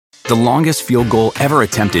The longest field goal ever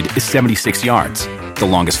attempted is 76 yards. The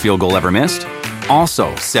longest field goal ever missed?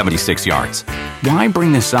 Also 76 yards. Why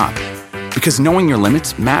bring this up? Because knowing your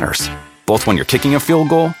limits matters, both when you're kicking a field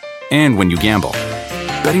goal and when you gamble.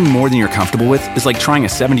 Betting more than you're comfortable with is like trying a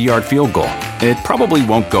 70-yard field goal. It probably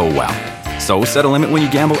won't go well. So set a limit when you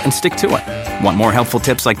gamble and stick to it. Want more helpful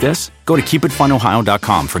tips like this? Go to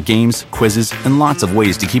keepitfunohio.com for games, quizzes, and lots of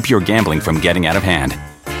ways to keep your gambling from getting out of hand.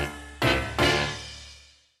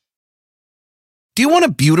 Do you want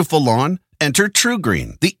a beautiful lawn? Enter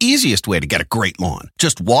TruGreen, the easiest way to get a great lawn.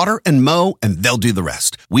 Just water and mow, and they'll do the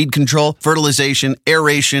rest. Weed control, fertilization,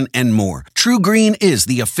 aeration, and more. TruGreen is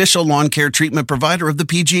the official lawn care treatment provider of the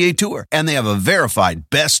PGA Tour, and they have a verified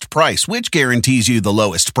best price, which guarantees you the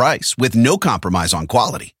lowest price with no compromise on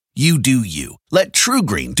quality. You do you. Let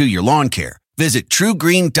TruGreen do your lawn care. Visit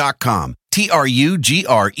TruGreen.com,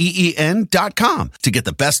 TruGreen.com, to get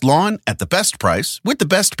the best lawn at the best price with the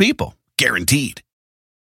best people. Guaranteed.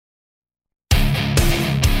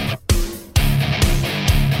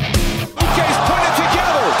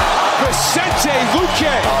 Vicente Luque, a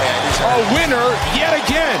winner yet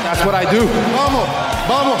again. That's what I do. Vamos,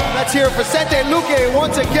 vamos. Let's hear Vicente Luque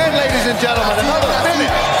once again, ladies and gentlemen. Another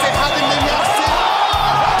finish.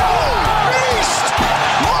 Beast!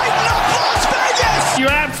 Lighten up Las Vegas!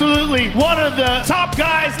 You're absolutely one of the top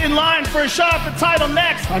guys in line for a shot at the title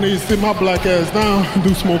next. I need to sit my black ass down and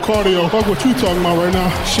do some more cardio. Fuck what you talking about right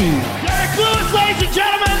now. Shit. Derek Lewis, ladies and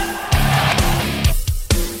gentlemen.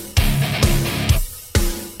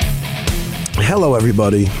 Hello,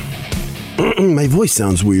 everybody. My voice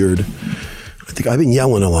sounds weird. I think I've been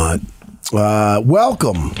yelling a lot.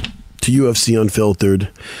 Welcome to UFC Unfiltered.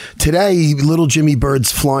 Today, little Jimmy Bird's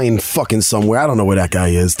flying fucking somewhere. I don't know where that guy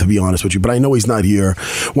is, to be honest with you, but I know he's not here.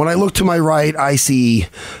 When I look to my right, I see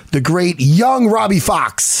the great young Robbie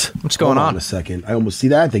Fox. What's going on? A second. I almost see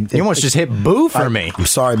that. You almost just hit boo for me. I'm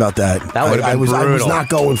sorry about that. That would have been brutal. I was not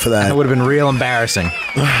going for that. That would have been real embarrassing.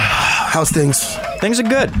 How's things? Things are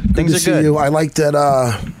good. Things are good. You. I like that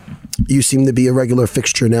you seem to be a regular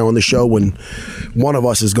fixture now on the show when one of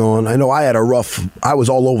us is gone. I know I was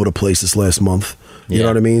all over the place this last month. You know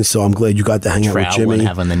what I mean? So I'm glad you got to hang out with Jimmy.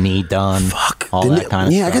 Having the knee done. Fuck. All that kind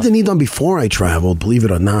of stuff. Yeah, I got the knee done before I traveled, believe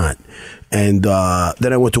it or not. And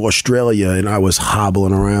then I went to Australia and I was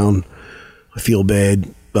hobbling around. I feel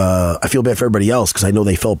bad. I feel bad for everybody else because I know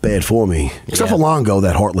they felt bad for me. Except for Longo,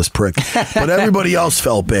 that heartless prick. But everybody else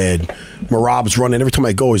felt bad. Marab's running. Every time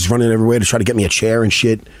I go, he's running everywhere to try to get me a chair and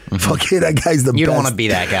shit. Mm-hmm. Fuck yeah, that guy's the best. You don't want to be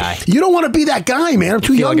that guy. You don't want to be that guy, man. I'm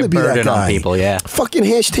too young to be that guy. On people, yeah. Fucking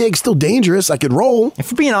hashtag still dangerous. I could roll.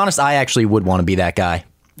 If we're being honest, I actually would want to be that guy.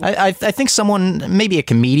 I think someone, maybe a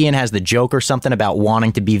comedian, has the joke or something about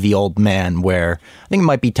wanting to be the old man, where I think it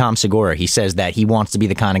might be Tom Segura. He says that he wants to be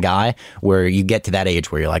the kind of guy where you get to that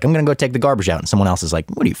age where you're like, I'm going to go take the garbage out. And someone else is like,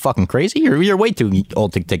 what are you, fucking crazy? You're way too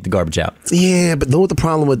old to take the garbage out. Yeah, but know what the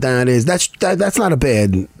problem with that is? That's not a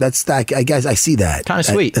bad, I guess I see that. Kind of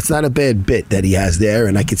sweet. That's not a bad bit that he has there,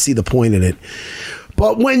 and I can see the point in it.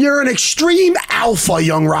 But when you're an extreme alpha,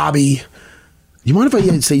 young Robbie... You mind if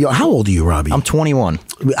I say, how old are you, Robbie? I'm 21.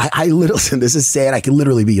 I listen, this is sad. I could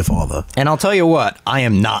literally be your father. And I'll tell you what, I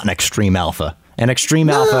am not an extreme alpha. An extreme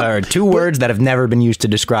alpha are two words that have never been used to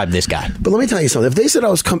describe this guy. But let me tell you something. If they said I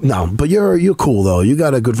was but you're cool though. You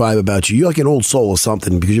got a good vibe about you. You're like an old soul or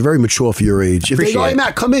something because you're very mature for your age. If they go, hey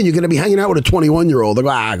Matt, come in, you're going to be hanging out with a 21-year-old.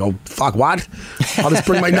 I go, fuck what? I'll just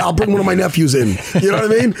bring I'll bring one of my nephews in. You know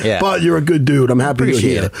what I mean? Yeah. But you're a good dude. I'm happy you're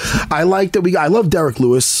here. I like that I love Derek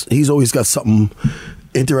Lewis. He's always got something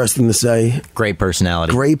interesting to say. Great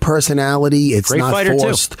personality. It's great not fighter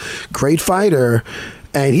forced. Too. Great fighter.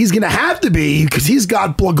 And he's going to have to be because he's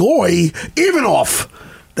got Blagoy Ivanov.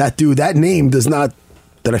 That dude, that name does not...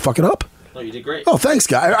 Did I fuck it up? No, you did great. Oh, thanks,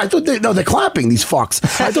 guy. I thought they're clapping, these fucks.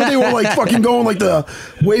 I thought they were like fucking going like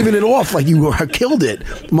waving it off like you killed it.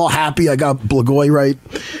 I'm all happy I got Blagoy right.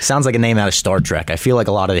 Sounds like a name out of Star Trek. I feel like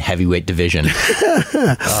a lot of the heavyweight division.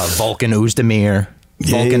 Volkan Oezdemir.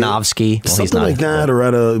 Volkanovski. Well, something like that,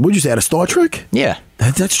 or what'd you say, at a Star Trek? Yeah.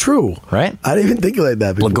 That's true. Right? I didn't even think of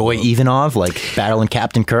that before. Blagoy Ivanov, like battling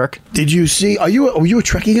Captain Kirk. Did you see, were you a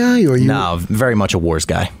Trekkie guy? Or No, very much a Wars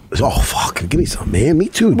guy. Oh, fuck. Give me some, man. Me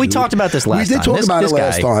too, dude. We talked about this last time. We did talk about it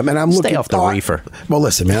last time. And I'm stay off the reefer. Well,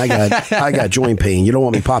 listen, man, I got joint pain. You don't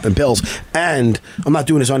want me popping pills. And I'm not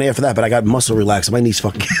doing this on air for that, but I got muscle relaxer. My knees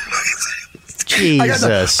fucking...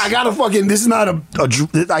 Jesus. I got a fucking... This is not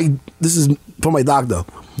this is for my doctor.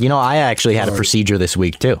 You know, I actually had a procedure this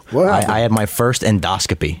week, too. What happened? I had my first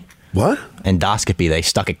endoscopy. What? Endoscopy. They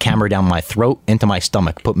stuck a camera down my throat, into my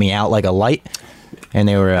stomach, put me out like a light, and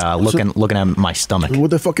they were looking at my stomach.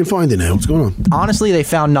 What they fucking finding now? What's going on? Honestly, they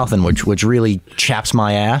found nothing, which really chaps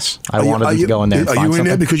my ass. I wanted them to go in there and Are find you in something.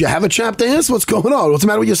 there because you have a chapped ass? What's going on? What's the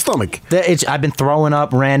matter with your stomach? I've been throwing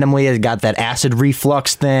up randomly. I got that acid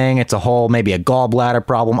reflux thing. It's maybe a gallbladder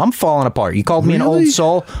problem. I'm falling apart. You called me an old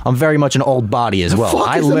soul. I'm very much an old body as well.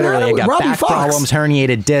 I literally got back problems,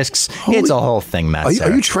 herniated discs. It's a whole thing, Matt.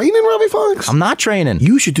 Are you training, Robbie Fox? I'm not training.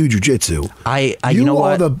 You should do jiu-jitsu. You know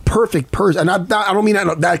what? You are the perfect person. And I don't mean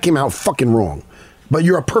that came out fucking wrong. But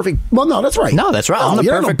you're a perfect. Well, no, that's right. No, that's right. I'm the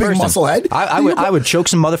perfect big person. Musclehead. I would choke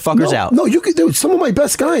some motherfuckers out. No, you could do some of my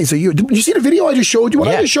best guys. So did you see the video I just showed you? What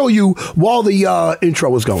I just showed you while the intro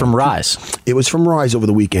was going from Rise. It was from Rise over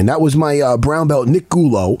the weekend. That was my brown belt Nick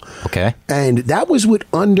Gulo. Okay, and that was with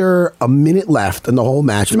under a minute left in the whole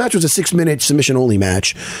match. The match was a 6-minute submission only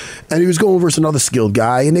match, and he was going versus another skilled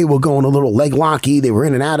guy, and they were going a little leg locky. They were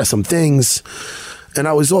in and out of some things, and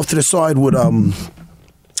I was off to the side with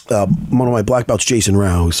one of my black belts, Jason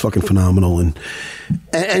Rao, who's fucking phenomenal, and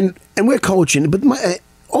we're coaching. But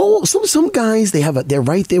some guys they're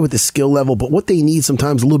right there with the skill level, but what they need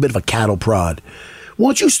sometimes a little bit of a cattle prod.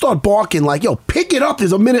 Once you start barking like, yo, pick it up,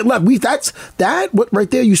 there's a minute left. What right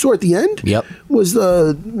there you saw at the end? Yep. Was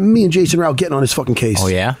me and Jason Rao getting on his fucking case. Oh,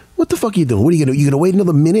 yeah? What the fuck are you doing? What are you going to do? You going to wait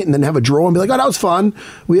another minute and then have a draw and be like, oh, that was fun.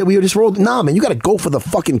 We just rolled. Nah, man, you got to go for the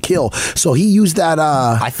fucking kill. So he used that.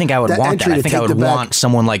 I think I would want that. I think I would want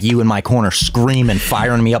someone like you in my corner screaming,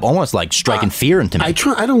 firing me up, almost like striking fear into me.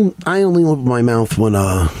 I only open my mouth when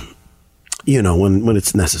when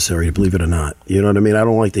it's necessary, believe it or not. You know what I mean? I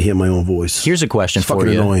don't like to hear my own voice. Here's a question for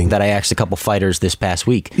you annoying. that I asked a couple fighters this past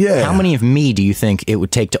week. Yeah. How many of me do you think it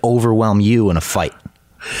would take to overwhelm you in a fight?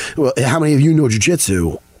 Well, how many of you know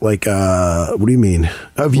jiu-jitsu? Like, what do you mean?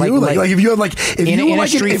 Of you? Like if you had in a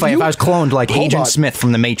street fight, if I was cloned like Agent Smith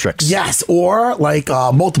from The Matrix. Yes, or like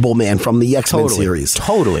Multiple Man from the X-Men series.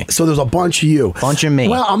 Totally. So there's a bunch of you. Bunch of me.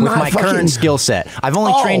 Well, I'm with not my current skill set. I've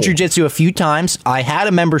only trained jiu-jitsu a few times. I had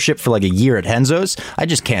a membership for like a year at Henzo's. I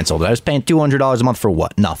just canceled it. I was paying $200 a month for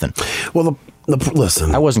what? Nothing. Well,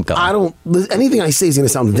 listen. I wasn't going. Anything I say is going to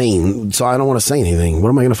sound vain, so I don't want to say anything. What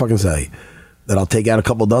am I going to fucking say? That I'll take out a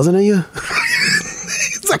couple dozen of you?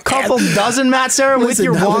 A couple dozen, Matt Serra, with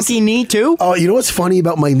your wonky knee, too? Oh, you know what's funny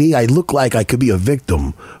about my knee? I look like I could be a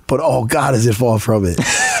victim, but oh, God, is it far from it.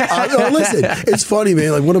 No, listen, it's funny,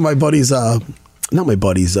 man. Like one of my buddies, not my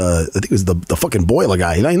buddies, I think it was the fucking Boiler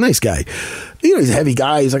guy. Nice guy. You know, he's a heavy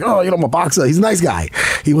guy. He's like, oh, I'm a boxer. He's a nice guy.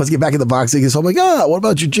 He wants to get back into boxing. So I'm like, what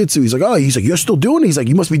about jiu-jitsu? He's like, you're still doing it? He's like,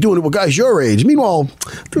 you must be doing it with guys your age. Meanwhile,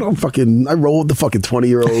 dude, I roll with the fucking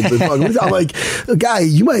 20-year-old. I'm like, guy,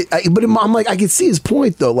 you might, but I'm like, I can see his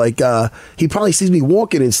point though. Like, he probably sees me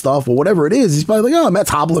walking and stuff or whatever it is. He's probably like,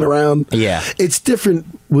 Matt's hobbling around. Yeah. It's different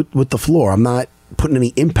with the floor. I'm not putting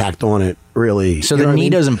any impact on it, really. So the knee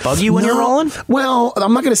doesn't bug you when you're rolling? Well,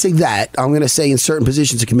 I'm not going to say that. I'm going to say in certain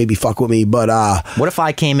positions it can maybe fuck with me, but... what if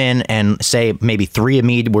I came in and say maybe three of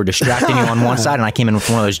me were distracting you on one side and I came in with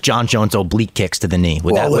one of those John Jones oblique kicks to the knee?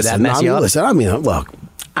 Would that mess you up? Listen, look...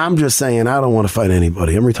 I'm just saying, I don't want to fight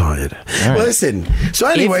anybody. I'm retired. Right. Listen, so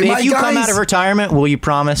anyway, if you come out of retirement, will you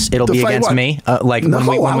promise it'll be against me?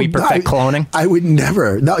 When we perfect cloning? I would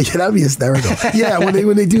never. No, that'd be hysterical. Yeah,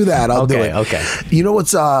 when they do that, I'll do it. Okay. You know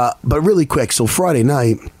what's? But really quick. So Friday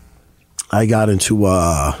night, I got into.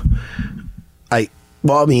 Well, I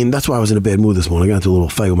mean, that's why I was in a bad mood this morning. I got into a little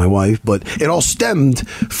fight with my wife, but it all stemmed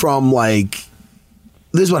from like.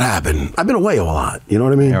 This is what happened. I've been away a lot. You know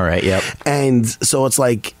what I mean? All right, yep. And so it's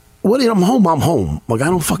like, I'm home. Like, I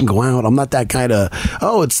don't fucking go out. I'm not that kind of,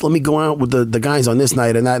 let me go out with the guys on this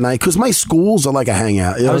night and that night. Because my schools are like a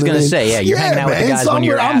hangout. You know I was going to say, you're hanging out with the guys when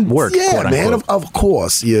you're at work. Yeah, man, of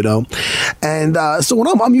course, you know. And so when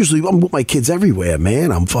I'm with my kids everywhere,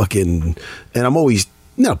 man. I'm fucking, and I'm always,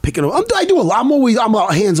 picking them. I do a lot. I'm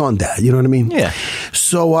a hands-on dad. You know what I mean? Yeah.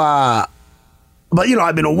 So, but,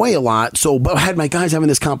 I've been away a lot, but I had my guys having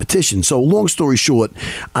this competition. So, long story short,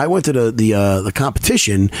 I went to the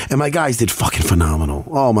competition, and my guys did fucking phenomenal.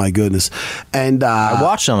 Oh, my goodness. And I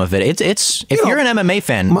watched some of it. It's if you're an MMA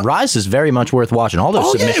fan, Rise is very much worth watching. All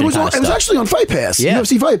those submission it was actually on Fight Pass,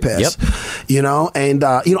 UFC Fight Pass. Yep. And,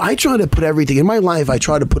 I try to put everything, in my life, I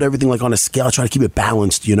try to put everything, like, on a scale. I try to keep it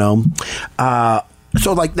balanced, So,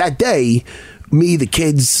 like, that day... Me, the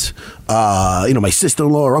kids, my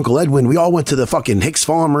sister-in-law or Uncle Edwin, we all went to the fucking Hicks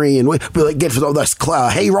Farmery and we like get all this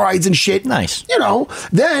hay rides and shit. Nice.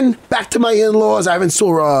 Then back to my in-laws. I haven't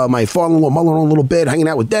saw my father-in-law, mother-in-law a little bit, hanging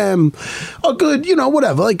out with them. A good,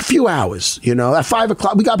 whatever, like a few hours. At 5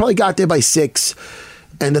 o'clock, we probably got there by 6,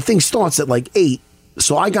 and the thing starts at like 8.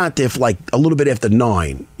 So I got there for like a little bit after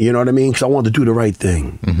 9. You know what I mean? Because I wanted to do the right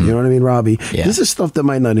thing. You know what I mean, Robbie? Yeah. This is stuff that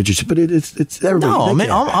might not interest you, but it's everybody. No, man,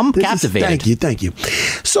 I'm This is- captivated. Thank you.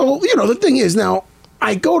 So, the thing is now,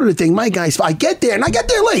 I go to the thing, my guys, I get there, and I get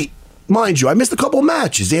there late. Mind you, I missed a couple of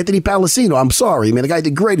matches. Anthony Palacino, I'm sorry, man. The guy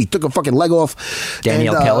did great. He took a fucking leg off.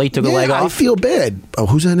 Danielle Kelly took a leg off? I feel bad. Oh,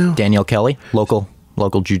 who's that now? Danielle Kelly, local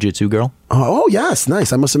jiu-jitsu girl. Oh, yes,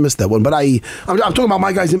 nice. I must have missed that one. But I'm talking about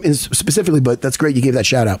my guys specifically, but that's great you gave that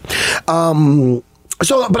shout out.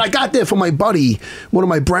 But I got there for my buddy, one of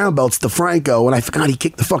my brown belts, DeFranco, and I forgot he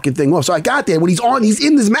kicked the fucking thing off. So I got there when he's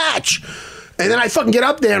in this match. And then I fucking get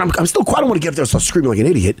up there, and I'm still, I don't want to get up there and start screaming like an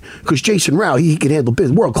idiot, because Jason Rao, he can handle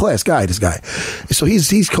business. World-class guy, this guy. So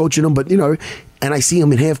he's coaching him, but, and I see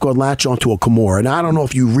him in half-guard latch onto a Kimura. And I don't know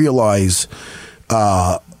if you realize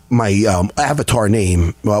my avatar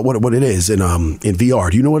name, what it is in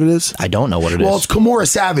VR. Do you know what it is? I don't know what it is. Well, it's Kimura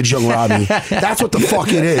Savage, young Robbie. That's what the fuck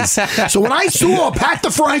it is. So when I saw Pat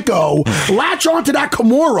DeFranco latch onto that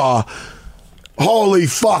Kimura, holy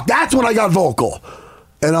fuck, that's when I got vocal.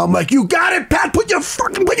 And I'm like, you got it, Pat, put your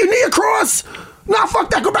knee across. Nah,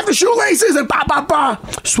 fuck that, go back to shoelaces, and bah.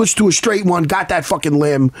 Switched to a straight one, got that fucking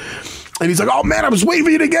limb. And he's like, oh, man, I was waiting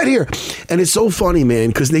for you to get here. And it's so funny, man,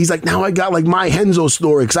 because he's like, now I got like my Henzo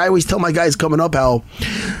story. Because I always tell my guys coming up how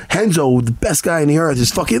Henzo, the best guy in the earth,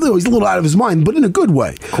 is fucking, he's a little out of his mind, but in a good way.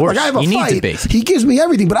 Of course, like, I have a you fight. need to be. He gives me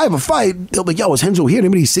everything, but I have a fight. They'll be like, yo, is Henzo here?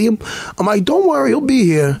 Anybody see him? I'm like, don't worry, he'll be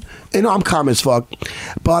here. And I'm calm as fuck.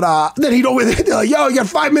 But then they're like, yo, you got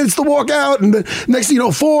 5 minutes to walk out. And the next thing you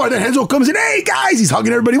know, 4. And then Henzo comes in, hey, guys, he's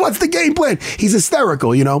hugging everybody. What's the game plan? He's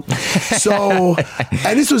hysterical, So,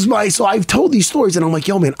 and this was so I've told these stories, and I'm like,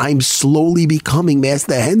 yo, man, I'm slowly becoming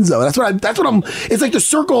Master Henzo. That's what I'm, it's like the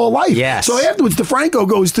circle of life. Yes. So afterwards, DeFranco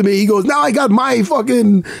goes to me, he goes, now I got my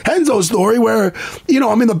fucking Henzo story where,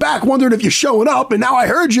 I'm in the back wondering if you're showing up, and now I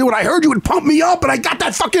heard you, and I heard you would pump me up, and I got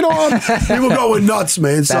that fucking arm. We were going nuts,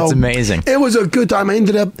 man. That's amazing. It was a good time. I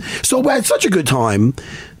ended up, I had such a good time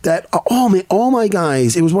that all my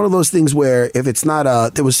guys, it was one of those things where if it's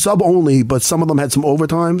not there was sub only, but some of them had some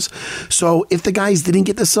overtimes. So if the guys didn't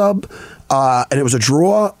get the sub, and it was a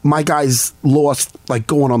draw, my guys lost like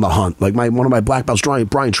going on the hunt. Like one of my black belts, Brian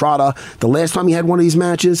Trotta, the last time he had one of these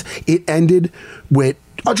matches, it ended with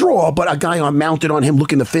a draw, but a guy mounted on him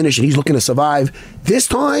looking to finish, and he's looking to survive. This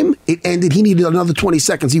time, it ended. He needed another 20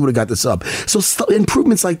 seconds. He would have got the sub. So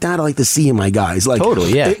improvements like that, I like to see in my guys. Like,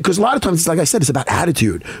 totally, yeah. Because a lot of times, like I said, it's about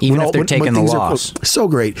attitude. Even if they're taking the loss. So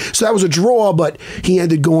great. So that was a draw, but he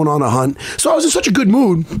ended going on a hunt. So I was in such a good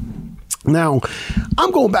mood. Now,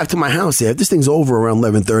 I'm going back to my house here. If this thing's over around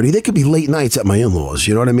 11:30, they could be late nights at my in-laws.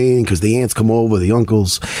 You know what I mean? Because the aunts come over, the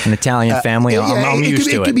uncles. An Italian family. I'm used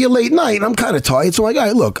to it. It could be a late night, and I'm kind of tired. So I'm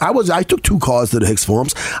like, look, I took 2 cars to the Hicks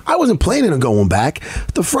Farms. I wasn't planning on going back.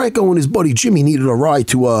 DeFranco and his buddy Jimmy needed a ride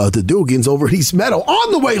to the Dugan's over at East Meadow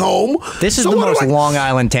on the way home. This is the most Long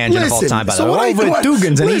Island tangent of all time, by the way. Over at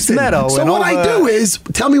Dugan's and East Meadow. So what I do is,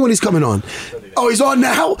 tell me when he's coming on. Oh, he's on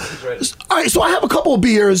now? All right, so I have a couple of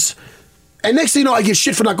beers. And next thing you know, I get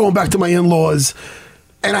shit for not going back to my in-laws.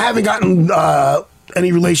 And I haven't gotten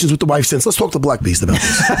any relations with the wife since. Let's talk to Black Beast about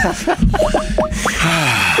this.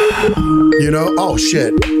 Oh,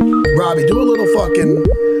 shit. Robbie, do a little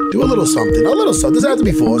something. A little something. Doesn't have to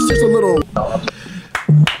be forced. Just a little.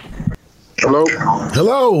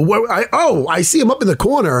 Hello. I see him up in the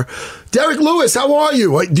corner. Derek Lewis, how are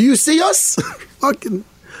you? Do you see us? Fucking.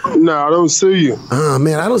 No, I don't see you. Oh,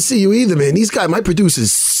 man, I don't see you either, man. These guys, my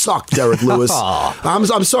producers suck, Derek Lewis. I'm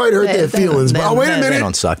sorry to hurt their feelings. But wait a minute. They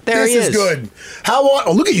don't suck. This is good.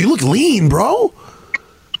 Look at you. You look lean, bro.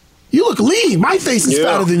 You look lean. My face is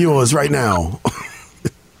fatter than yours right now.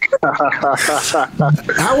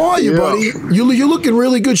 How are you, buddy? You're looking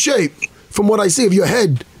really good shape from what I see of your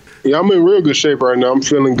head. Yeah, I'm in real good shape right now. I'm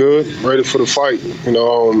feeling good, ready for the fight.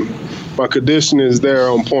 My conditioning is there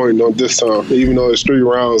on point on this time. Even though it's 3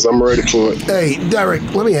 rounds, I'm ready for it. Hey, Derek,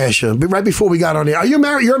 let me ask you, right before we got on here, are you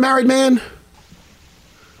married? You're a married man?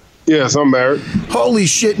 Yes, I'm married. Holy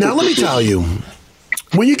shit. Now, let me tell you,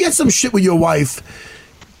 when you get some shit with your wife,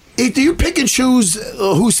 do you pick and choose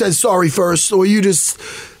who says sorry first, or you just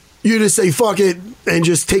say fuck it and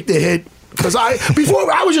just take the hit? Because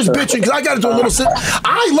before I was just bitching because I got into a little sit.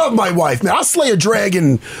 I love my wife, man. I'll slay a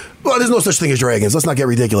dragon. Well, there's no such thing as dragons. Let's not get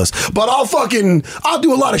ridiculous. But I'll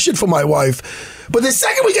do a lot of shit for my wife. But the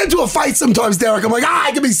second we get into a fight sometimes, Derek, I'm like,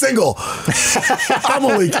 I can be single. I'm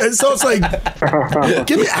only, and so it's like,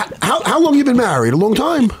 give me, how long you been married? A long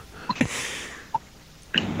time?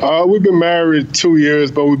 We've been married 2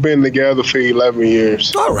 years, but we've been together for 11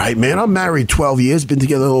 years. All right, man. I'm married 12 years, been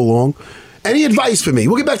together a little long. Any advice for me?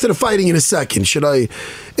 We'll get back to the fighting in a second. Should I?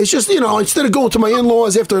 It's just, instead of going to my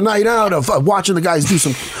in-laws after a night out of watching the guys do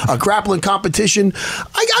some grappling competition,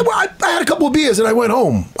 I had a couple of beers and I went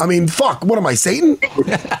home. I mean, fuck, what am I, Satan?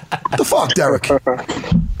 The fuck, Derek?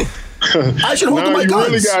 I should hold to my guns.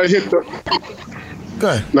 Really gotta hit the.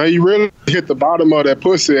 Okay. Now you really hit the bottom of that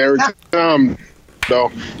pussy every time. So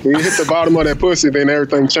when you hit the bottom of that pussy, then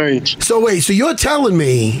everything changed. So wait, so you're telling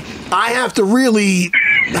me I have to really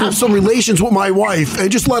have some relations with my wife and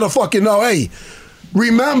just let her fucking know, hey,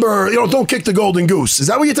 remember, don't kick the golden goose. Is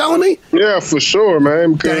that what you're telling me? Yeah, for sure,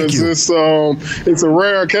 man. Because it's a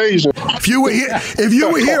rare occasion. If you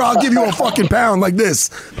were here, I'll give you a fucking pound like this.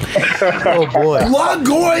 Oh boy.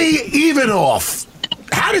 Blagoy Ivanov.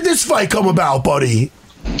 How did this fight come about, buddy?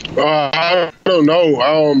 I don't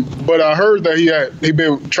know, but I heard that he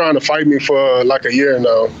been trying to fight me for like a year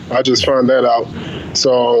now. I just found that out.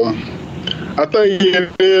 So I think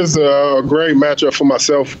it is a great matchup for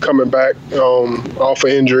myself coming back off of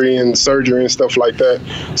injury and surgery and stuff like that.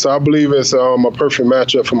 So I believe it's a perfect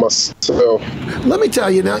matchup for myself. Let me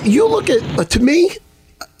tell you now, you look at,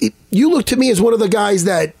 you look to me as one of the guys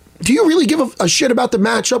that, do you really give a shit about the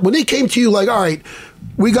matchup? When they came to you like, all right,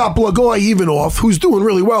 we got Blagoy Ivanov, who's doing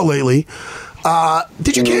really well lately.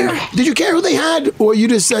 Did you care? Did you care who they had, or you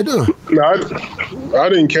just said, No, I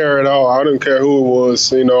didn't care at all. I didn't care who it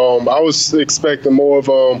was. I was expecting more of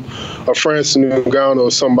a Francis Ngannou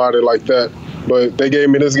or somebody like that. But they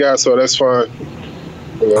gave me this guy, so that's fine.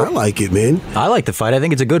 I like it, man. I like the fight. I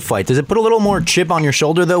think it's a good fight. Does it put a little more chip on your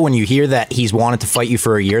shoulder, though, when you hear that he's wanted to fight you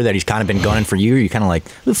for a year, that he's kind of been gunning for you? You're kind of like,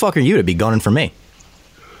 who the fuck are you to be gunning for me?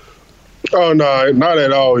 Oh, no, not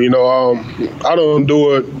at all. I don't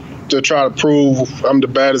do it to try to prove I'm the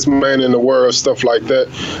baddest man in the world, stuff like that.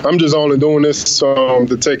 I'm just only doing this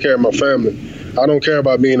to take care of my family. I don't care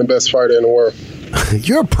about being the best fighter in the world.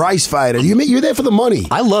 You're a prize fighter. You're there for the money.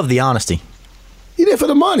 I love the honesty. You're there for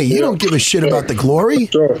the money. You don't give a shit about the glory.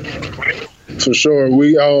 For sure.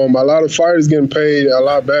 We a lot of fighters getting paid a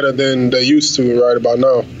lot better than they used to right about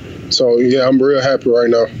now. So yeah, I'm real happy right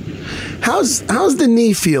now. How's the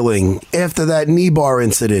knee feeling after that knee bar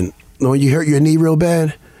incident? When you hurt your knee real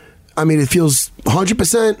bad? I mean, it feels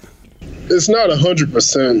 100%? It's not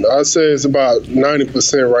 100%. I'd say it's about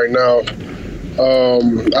 90% right now.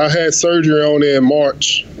 I had surgery on it in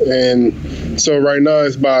March, and so right now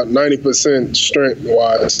it's about 90%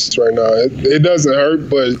 strength-wise right now. It doesn't hurt,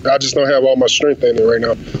 but I just don't have all my strength in it right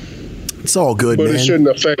now. It's all good, but man. It shouldn't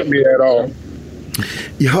affect me at all.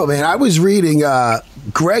 Yo, man, I was reading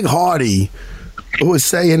Greg Hardy was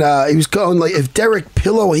saying he was calling he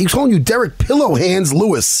was calling you Derek Pillow Hands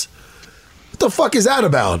Lewis. What the fuck is that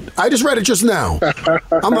about? I just read it just now.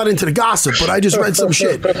 I'm not into the gossip, but I just read some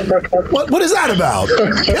shit. What is that about?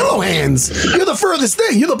 Pillow hands. You're the furthest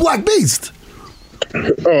thing. You're the Black Beast.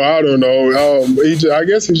 Oh, I don't know. I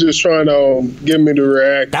guess he's just trying to get me to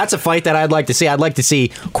react. That's a fight that I'd like to see. I'd like to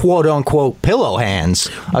see quote unquote pillow hands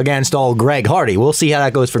against old Greg Hardy. We'll see how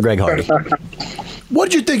that goes for Greg Hardy. What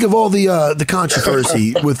did you think of all the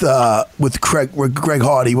controversy with Greg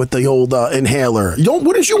Hardy with the old inhaler?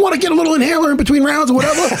 Wouldn't you want to get a little inhaler in between rounds or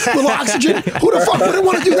whatever? A little oxygen? Who the fuck wouldn't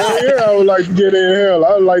want to do that? Yeah, I would like to get an inhaler.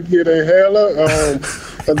 I would like to get an inhaler.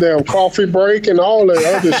 A damn coffee break and all that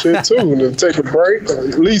other shit too. To take a break,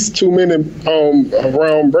 at least 2 minute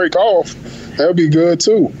round break off. That'd be good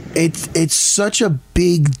too. It's such a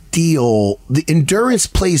big deal. The endurance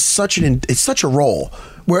plays such a role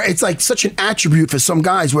where it's like such an attribute for some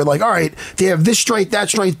guys where like, all right, they have this strength, that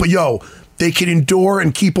strength, but they can endure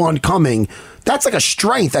and keep on coming. That's like a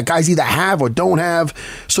strength that guys either have or don't have.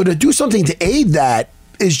 So to do something to aid that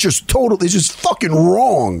is just fucking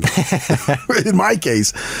wrong. In my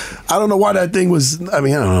case, I don't know why that thing was. I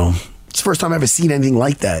don't know. It's the first time I've ever seen anything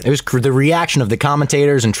like that. It was the reaction of the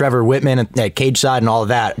commentators and Trevor Whitman at Cage Side and all of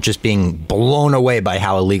that, just being blown away by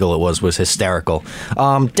how illegal it was hysterical.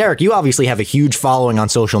 Derek, you obviously have a huge following on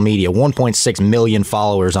social media, 1.6 million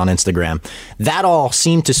followers on Instagram. That all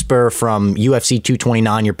seemed to spur from UFC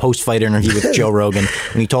 229, your post-fight interview with Joe Rogan,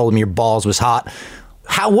 when you told him your balls was hot.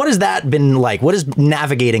 What has that been like? What is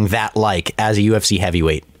navigating that like as a UFC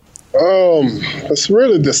heavyweight? It's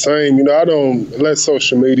really the same. I don't let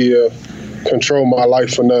social media control my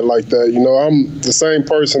life or nothing like that. I'm the same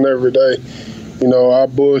person every day. I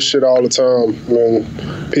bullshit all the time.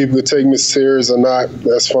 People could take me serious or not,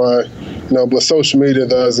 that's fine. But social media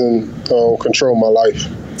doesn't control my life.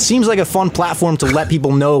 Seems like a fun platform to let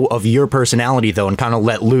people know of your personality, though, and kind of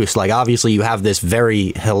let loose. Like, obviously, you have this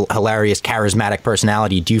very hilarious, charismatic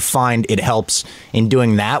personality. Do you find it helps in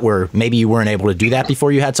doing that, where maybe you weren't able to do that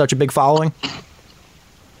before you had such a big following?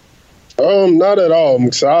 Not at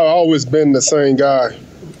all. So I've always been the same guy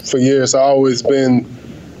for years. I always been,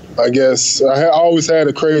 I guess, I always had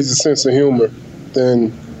a crazy sense of humor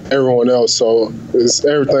than everyone else. So it's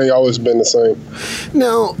everything always been the same.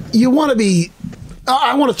 Now, you want to be,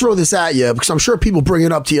 I want to throw this at you because I'm sure people bring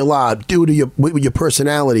it up to you a lot due to your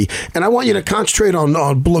personality. And I want you to concentrate on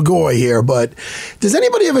Blagoy here. But does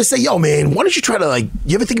anybody ever say, yo, man, why don't you try to, like,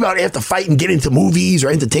 you ever think about after fighting get into movies or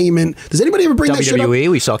entertainment? Does anybody ever bring that shit up?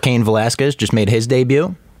 WWE, we saw Cain Velasquez just made his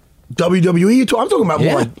debut. WWE, I'm talking about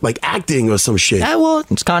more like acting or some shit. Yeah, well,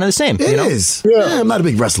 it's kind of the same. It is. Yeah, I'm not a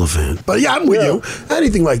big wrestler fan. But yeah, I'm with you.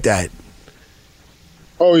 Anything like that.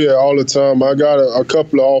 Oh, yeah, all the time. I got a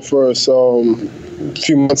couple of offers a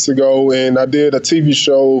few months ago, and I did a TV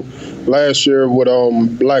show last year with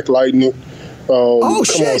Black Lightning. Come on,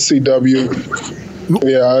 CW.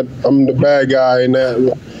 Yeah, I'm the bad guy in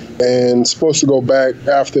that. And supposed to go back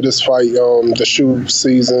after this fight, the shoot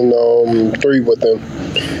season 3 with them.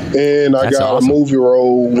 And I got a movie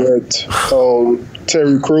role with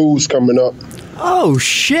Terry Crews coming up. Oh,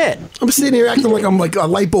 shit. I'm sitting here acting like I'm like a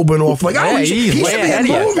light bulb went off. Like, he should be in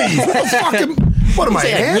movies. What am I,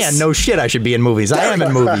 ass? Yeah, no shit, I should be in movies. I am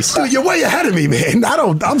in movies. Dude, you're way ahead of me, man.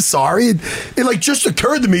 I'm sorry. It like just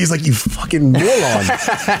occurred to me. He's like, you fucking moron.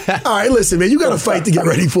 All right, listen, man, you got a fight to get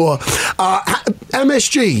ready for.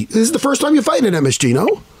 MSG. This is the first time you're fighting at MSG,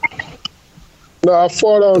 no? No, I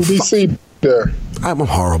fought on DC there. I'm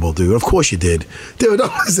horrible, dude. Of course you did. Dude,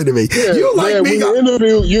 don't listen to me. Yeah, you like me. You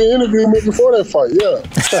interviewed me before that fight, yeah.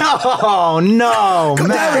 Oh, no,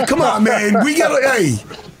 man. Come on, man. We got to, hey.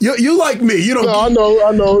 You like me. You don't. No,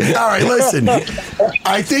 I know. All right, listen.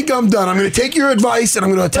 I think I'm done. I'm going to take your advice, and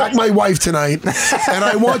I'm going to attack my wife tonight. And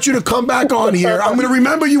I want you to come back on here. I'm going to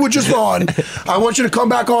remember you were just on. I want you to come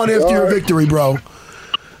back on after your victory, bro.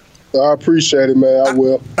 I appreciate it, man. I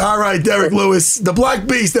will. All right, Derek Lewis, the Black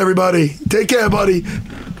Beast, everybody. Take care, buddy.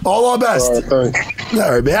 All our best. All right, thanks.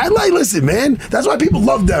 All right, man. Listen, man. That's why people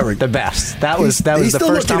love Derek. The best. That was the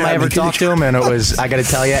first time I ever talked to him, and it was, I got to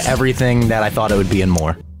tell you, everything that I thought it would be and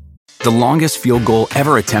more. The longest field goal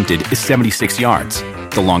ever attempted is 76 yards.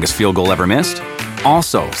 The longest field goal ever missed?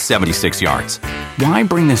 Also 76 yards. Why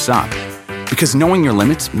bring this up? Because knowing your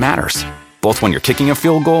limits matters, both when you're kicking a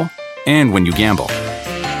field goal and when you gamble.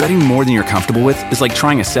 Betting more than you're comfortable with is like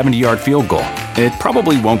trying a 70-yard field goal. It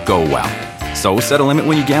probably won't go well. So set a limit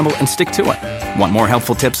when you gamble and stick to it. Want more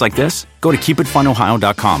helpful tips like this? Go to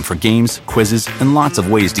keepitfunohio.com for games, quizzes, and lots of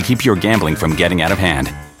ways to keep your gambling from getting out of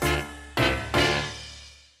hand.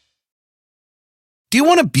 Do you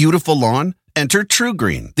want a beautiful lawn? Enter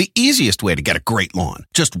TruGreen, the easiest way to get a great lawn.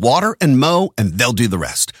 Just water and mow, and they'll do the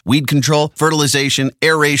rest. Weed control, fertilization,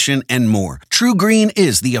 aeration, and more. TruGreen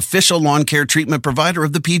is the official lawn care treatment provider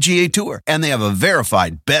of the PGA Tour, and they have a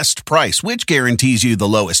verified best price, which guarantees you the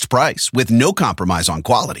lowest price with no compromise on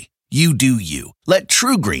quality. You do you. Let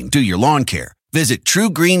TruGreen do your lawn care. Visit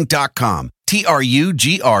TruGreen.com,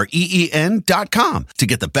 TruGreen.com, to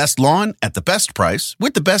get the best lawn at the best price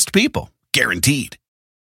with the best people. Guaranteed.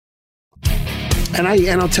 And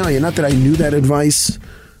I'll tell you, not that I knew that advice,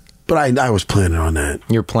 but I was planning on that.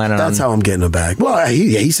 You're planning That's how I'm getting it back. Well,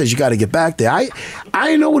 he says you got to get back there.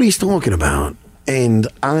 I know what he's talking about, and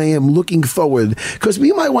I am looking forward, because me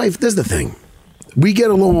and my wife, there's the thing. We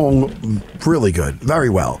get along really good, very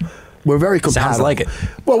well. We're very compatible. Sounds like it.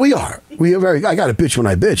 Well, we are. We are very. I got to bitch when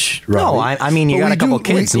I bitch. Robbie. No, I mean you got a couple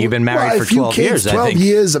kids and you've been married for 12 years. 12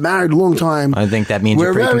 years. I'm married a long time. I think that means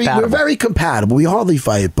you're pretty compatible. We're very compatible. We hardly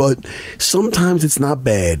fight, but sometimes it's not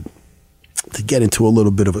bad to get into a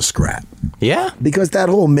little bit of a scrap. Yeah, because that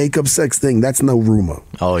whole makeup sex thing—that's no rumor.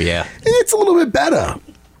 Oh yeah, it's a little bit better.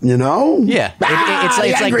 You know? Yeah. It's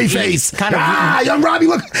like angry face. Kind of. Young Robbie,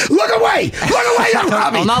 look away. Look away, Young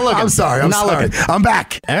Robbie. I'm not looking. I'm sorry. I'm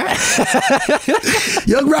back.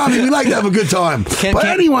 Young Robbie, we like to have a good time.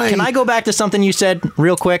 Anyway. Can I go back to something you said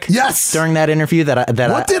real quick? Yes. During that interview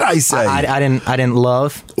what did I say? I didn't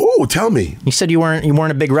love. Oh, tell me. You said you weren't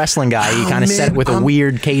a big wrestling guy. You kind of said it with a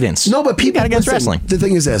weird cadence. No, but people got against wrestling. The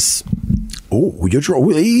thing is this. Oh,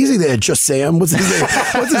 you're easy there, just Sam. What's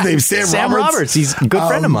his name? Sam Roberts. He's a good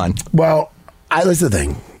friend of mine. Well, that's the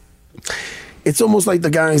thing. It's almost like the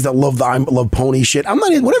guys that love pony shit. I'm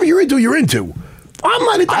not whatever you're into. I'm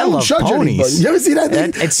not into. I love ponies. You ever see that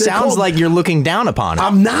thing? It sounds like you're looking down upon it.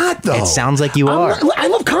 I'm not, though. It sounds like you are. I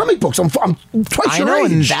love comic books. I'm twice your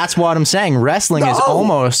age. And that's what I'm saying. Wrestling is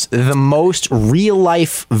almost the most real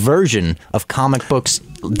life version of comic books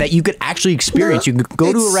that you could actually experience. You could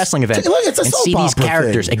go to a wrestling event and see these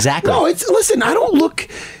characters. Thing. Exactly. No, listen. I don't look.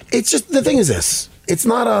 It's just the thing is this. It's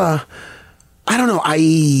not a. I don't know.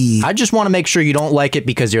 I just want to make sure you don't like it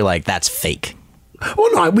because you're like, that's fake.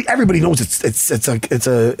 Well, no, everybody knows it's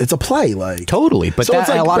a play, like totally. But so that,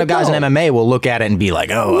 a lot of guys in MMA will look at it and be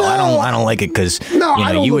like, "Oh, I don't like it because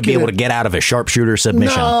you would be able to get out of a sharpshooter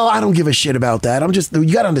submission." No, I don't give a shit about that.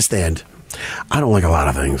 You got to understand. I don't like a lot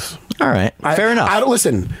of things. All right, fair enough. I don't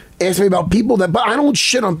listen. Ask me about people but I don't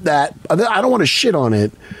shit on that. I don't want to shit on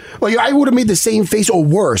it. Like I would have made the same face or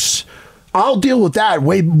worse. I'll deal with that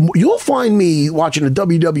way. You'll find me watching a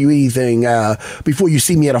WWE thing before you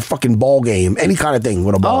see me at a fucking ball game, any kind of thing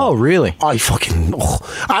with a ball. Oh, really? I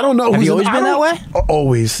don't know. Have you always been that way?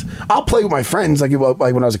 Always. I'll play with my friends like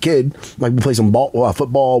when I was a kid. Like we play some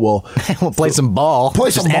football. We'll play some ball.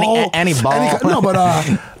 Play some ball. Any ball. No, but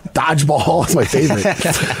dodgeball is my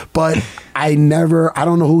favorite. But I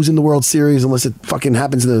don't know who's in the World Series unless it fucking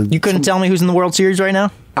happens to. You couldn't tell me who's in the World Series right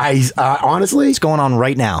now? Honestly, it's going on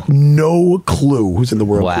right now. No clue who's in the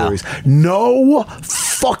World Series. No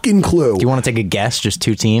fucking clue. Do you want to take a guess? Just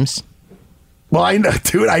two teams? Well, I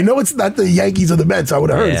know it's not the Yankees or the Mets. I would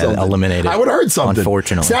have heard something. Eliminated. I would have heard something.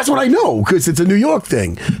 Unfortunately. So that's what I know because it's a New York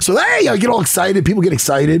thing. So hey, I get all excited. People get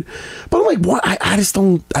excited. But I'm like, what? I just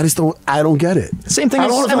don't get it. Same thing as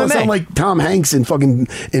MMA. I don't sound like Tom Hanks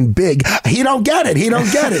in Big. He don't get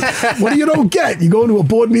it. What do you don't get? You go into a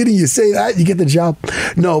board meeting, you say that, you get the job.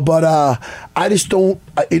 No, but I just don't.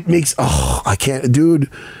 It makes, I can't, dude.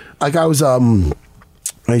 Like I was,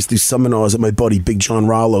 I used to do seminars at my buddy Big John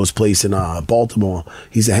Rollo's place in Baltimore.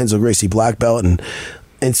 He's a Renzo Gracie black belt, and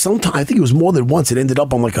sometimes I think it was more than once. It ended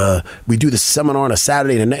up on we do the seminar on a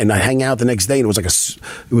Saturday, and I hang out the next day, and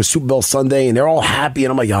it was Super Bowl Sunday, and they're all happy,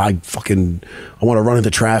 and I'm like, I want to run into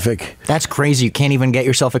traffic. That's crazy. You can't even get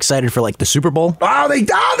yourself excited for the Super Bowl.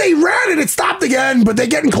 They ran it. It stopped again, but they're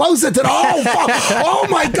getting closer to the. Oh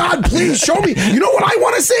my God! Please show me. You know what I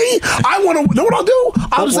want to see? You know what I'll do?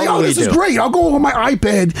 I'll just say, this is great. I'll go over my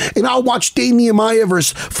iPad and I'll watch Damian Maia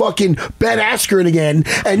versus fucking Ben Askren again,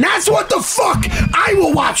 and that's what the fuck I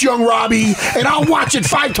will watch, young Robbie, and I'll watch it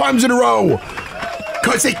 5 times in a row.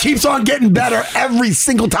 Because it keeps on getting better every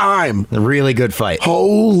single time. A really good fight.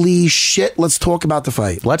 Holy shit. Let's talk about the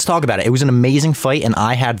fight. Let's talk about it. It was an amazing fight, and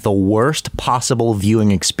I had the worst possible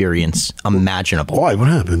viewing experience imaginable. Why? What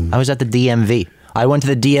happened? I was at the DMV. I went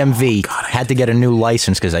to the DMV, had to get a new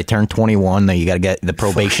license because I turned 21. You got to get the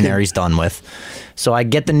probationaries done with. So I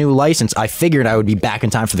get the new license. I figured I would be back in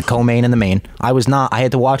time for the co-main and the main. I was not. I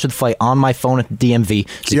had to watch the fight on my phone at the DMV.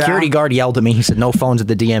 Security guard yelled at me. He said, "No phones at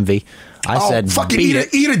the DMV." I said, fucking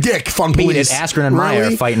eat a dick, fun beat police. It. Askren and Maia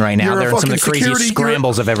are fighting right now. They're in some of the craziest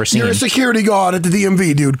scrambles I've ever seen. You're a security guard at the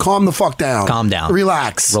DMV, dude. Calm the fuck down. Calm down.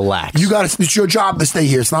 Relax. It's your job to stay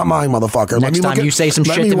here. It's not mine, motherfucker. Next time you say some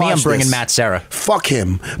shit to me, I'm bringing Matt Serra. Fuck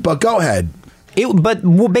him. But go ahead.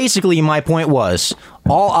 Basically, my point was,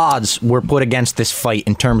 all odds were put against this fight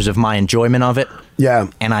in terms of my enjoyment of it. Yeah.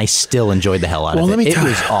 And I still enjoyed the hell out of it. It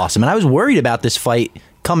was awesome. And I was worried about this fight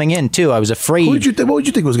coming in, too. I was afraid. What would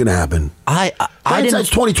you think was going to happen? Hindsight's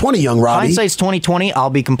 2020, young Robbie. Hindsight's 2020.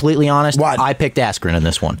 I'll be completely honest. What? I picked Askren in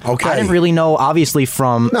this one. Okay. I didn't really know, obviously,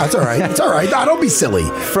 from... No, it's all right. It's all right. No, don't be silly.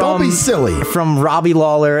 Don't be silly. From Robbie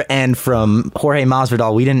Lawler and from Jorge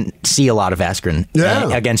Masvidal, we didn't see a lot of Askren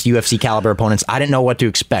against UFC caliber opponents. I didn't know what to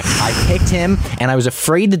expect. I picked him, and I was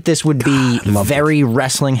afraid that this would be very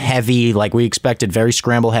wrestling heavy, like we expected, very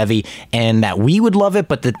scramble heavy, and that we would love it,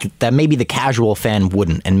 but that maybe the casual fan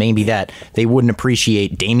wouldn't. And maybe that they wouldn't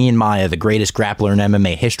appreciate Damian Maia, the greatest grappler in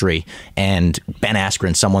MMA history, and Ben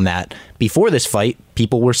Askren, someone that before this fight,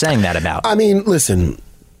 people were saying that about. I mean, listen,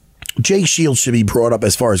 Jake Shields should be brought up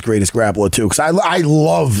as far as greatest grappler, too, because I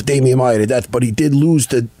love Damian Maia to death, but he did lose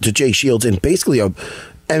to Jake Shields in basically a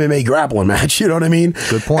MMA grappling match, you know what I mean?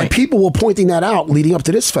 Good point. And people were pointing that out leading up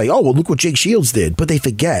to this fight. Oh, well, look what Jake Shields did. But they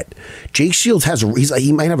forget, Jake Shields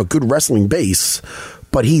he might have a good wrestling base,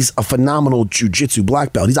 but he's a phenomenal jiu-jitsu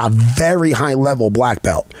black belt. He's a very high-level black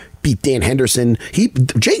belt. Beat Dan Henderson.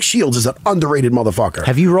 Jake Shields is an underrated motherfucker.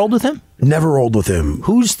 Have you rolled with him? Never rolled with him.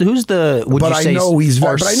 Who's the? Would you say? I know he's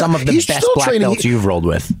very. Some of the best black belts you've rolled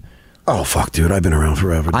with. Oh fuck, dude! I've been around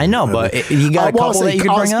forever. I know, but you got a couple that you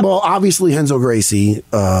could bring up. Well, obviously Renzo Gracie.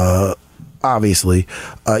 Brought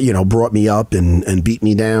me up and beat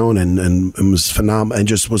me down and was phenomenal and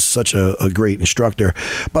just was such a great instructor.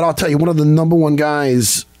 But I'll tell you, one of the number one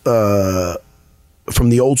guys from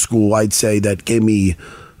the old school, I'd say, that gave me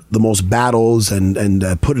the most battles and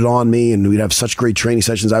put it on me, and we'd have such great training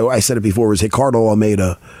sessions. I said it before, was Ricardo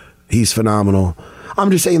Almeida. He's phenomenal. I'm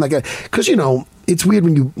just saying, because it's weird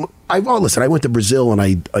when I went to Brazil and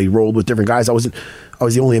I rolled with different guys. I was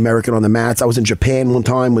the only American on the mats. I was in Japan one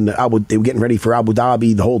time when they were getting ready for Abu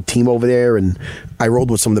Dhabi, the whole team over there, and I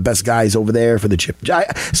rolled with some of the best guys over there for the chip.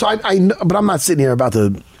 But I'm not sitting here about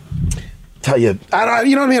to tell you, you know what I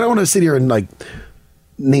mean? I don't want to sit here and like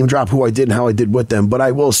name drop who I did and how I did with them, but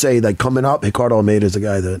I will say that coming up, Ricardo Almeida is a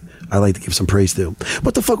guy that I like to give some praise to.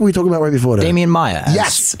 What the fuck were we talking about right before that? Damian Maia.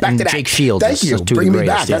 Yes, back to that. Jake Shields. Thank you. Bring me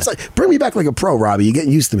back. That's like bring me back like a pro, Robbie. You're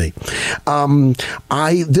getting used to me.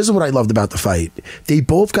 This is what I loved about the fight. They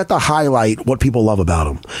both got to highlight what people love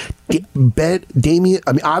about them. Damian.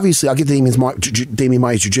 I mean, obviously, I'll get to Damian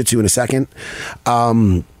Maia's jiu-jitsu in a second.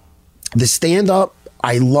 The stand-up.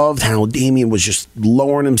 I loved how Damian was just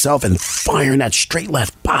lowering himself and firing that straight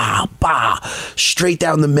left, bah, bah, straight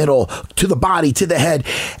down the middle, to the body, to the head.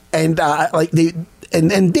 And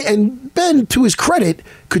and Ben, to his credit,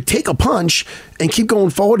 could take a punch and keep going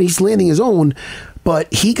forward. He's landing his own.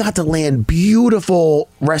 But he got to land beautiful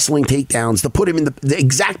wrestling takedowns to put him in the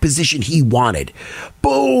exact position he wanted.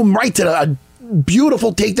 Boom, right to the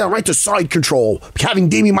beautiful takedown, right to side control, having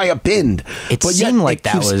Damian Maia pinned. It seemed like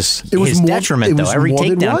that was his detriment, though. Every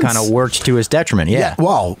takedown kind of worked to his detriment. Yeah.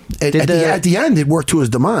 Well, at the end, it worked to his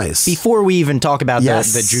demise. Before we even talk about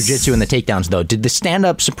the jiu-jitsu and the takedowns, though, did the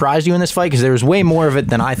stand-up surprise you in this fight? Because there was way more of it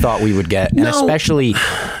than I thought we would get. And especially,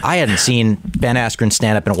 I hadn't seen Ben Askren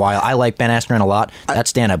stand-up in a while. I like Ben Askren a lot. That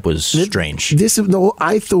stand-up was strange.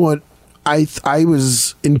 I thought... I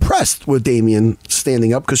was impressed with Damian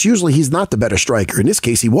standing up because usually he's not the better striker. In this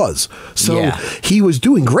case, he was. So he was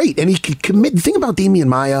doing great, and he could commit. The thing about Damian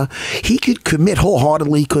Maia, he could commit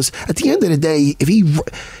wholeheartedly because at the end of the day, if he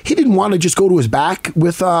didn't want to just go to his back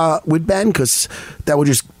with Ben because that would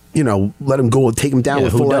just let him go and take him down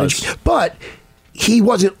with full energy. But he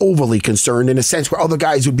wasn't overly concerned in a sense where other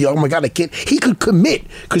guys would be, oh my God, I can't. He could commit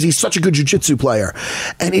because he's such a good jiu-jitsu player.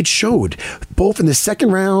 And it showed both in the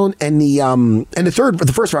second round and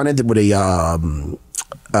the first round ended with a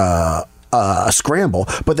scramble.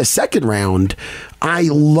 But the second round, I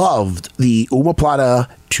loved the omoplata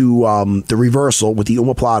to the reversal with the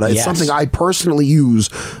omoplata. It's something I personally use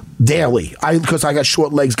daily. Because I got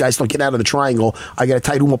short legs, guys don't get out of the triangle. I got a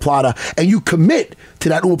tight omoplata, and you commit to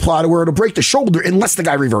that omoplata where it'll break the shoulder unless the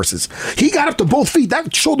guy reverses. He got up to both feet.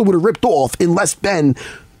 That shoulder would have ripped off unless Ben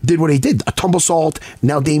did what he did. A tumble salt.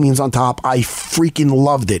 Now Damian's on top. I freaking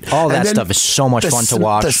loved it. All that stuff is so much fun to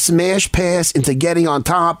watch. The smash pass into getting on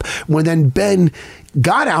top when then Ben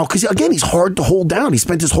got out, because again, he's hard to hold down. He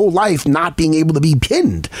spent his whole life not being able to be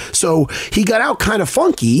pinned. So he got out kind of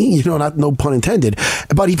funky, no pun intended,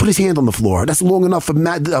 but he put his hand on the floor. That's long enough for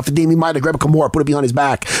Damian Maia to grab a Kimura, put it behind his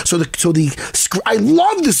back. I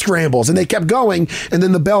love the scrambles, and they kept going, and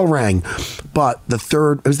then the bell rang. But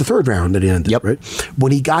it was the third round at the end, right?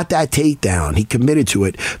 When he got that takedown, he committed to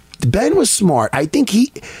it. Ben was smart. I think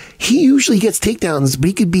he usually gets takedowns, but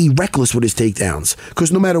he could be reckless with his takedowns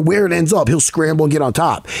because no matter where it ends up, he'll scramble and get on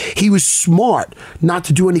top. He was smart not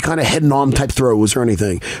to do any kind of head and arm type throws or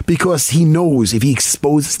anything because he knows if he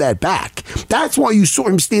exposes that back. That's why you saw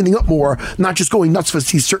him standing up more, not just going nuts.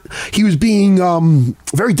 He was being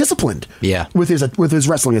very disciplined with his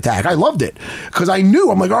wrestling attack. I loved it because I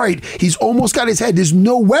knew, I'm like, all right, he's almost got his head. There's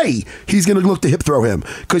no way he's going to look to hip throw him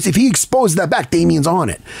because if he exposes that back, Damian's on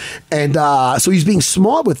it. And so he's being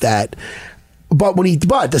smart with that. But I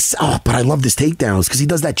love this takedowns because he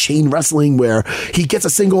does that chain wrestling where he gets a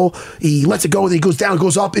single, he lets it go, then he goes down,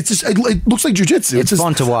 goes up. It's just, it looks like jiu-jitsu. It's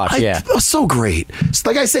fun to watch. It was so great. So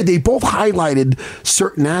like I said, they both highlighted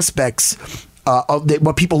certain aspects of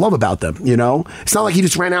what people love about them. It's not like he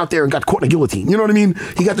just ran out there and got caught in a guillotine. You know what I mean?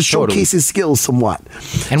 He got to showcase his skills somewhat.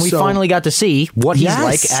 And we finally got to see what he's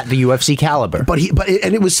like at the UFC caliber. But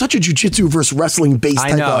it was such a jiu-jitsu versus wrestling based.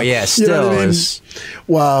 I know, still is.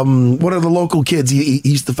 One of the local kids, he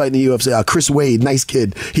used to fight in the UFC. Chris Wade, nice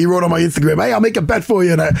kid. He wrote on my Instagram, "Hey, I'll make a bet for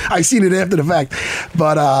you," and I seen it after the fact.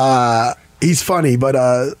 But he's funny.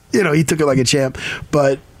 But he took it like a champ.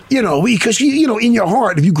 But. Because in your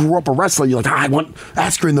heart, if you grew up a wrestler, you're like, I want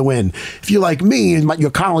Askren to win. If you're like me, and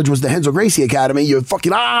your college was the Renzo Gracie Academy, you're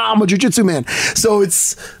fucking, I'm a jiu-jitsu man. So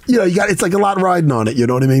it's, it's like a lot riding on it. You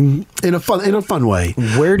know what I mean? In a fun way.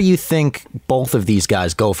 Where do you think both of these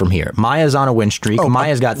guys go from here? Maia's on a win streak.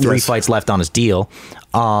 Maia's got 3 fights left on his deal.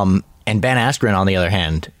 And Ben Askren, on the other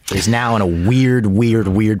hand, is now in a weird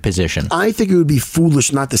position. I think it would be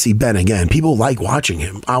foolish not to see Ben again. People like watching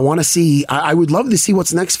him. I want to see. I would love to see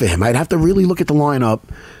what's next for him. I'd have to really look at the lineup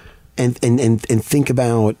and think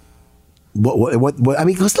about what I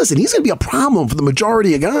mean. Because listen, he's going to be a problem for the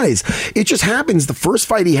majority of guys. It just happens. The first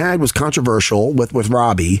fight he had was controversial with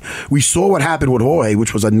Robbie. We saw what happened with Jorge,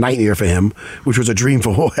 which was a nightmare for him, which was a dream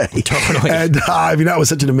for Jorge. Totally. And that was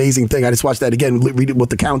such an amazing thing. I just watched that again, read it with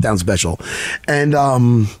the countdown special, and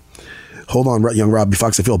hold on, young Robbie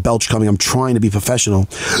Fox. I feel a belch coming. I'm trying to be professional.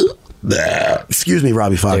 Excuse me,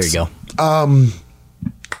 Robbie Fox. There you go.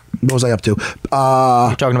 What was I up to?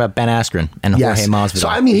 You're talking about Ben Askren and Jorge Masvidal. So,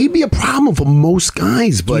 I mean, he'd be a problem for most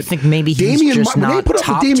guys, but... Do you think maybe he's just not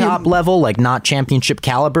top level, like not championship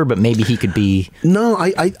caliber, but maybe he could be... No,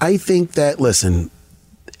 I think that, listen,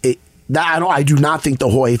 I do not think the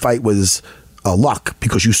Jorge fight was luck,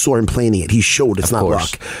 because you saw him planning it. He showed it's not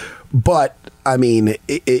luck. But, I mean,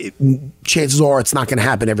 chances are it's not going to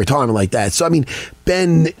happen every time like that. So, I mean,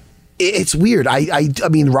 Ben, it's weird. I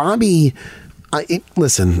mean, Robbie...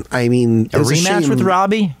 listen, I mean... A rematch with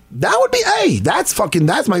Robbie? That would be...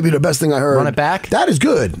 that might be the best thing I heard. Run it back? That is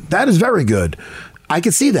good. That is very good. I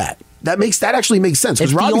can see that. That actually makes sense.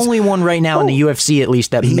 It's the only one right now in the UFC, at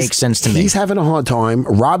least, that makes sense to me. He's having a hard time.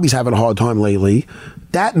 Robbie's having a hard time lately.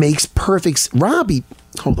 That makes perfect... Robbie...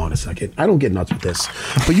 Hold on a second. I don't get nuts with this.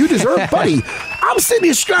 But you deserve... buddy, I'm sitting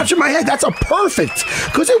here scratching my head. That's a perfect...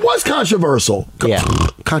 Because it was controversial. Yeah.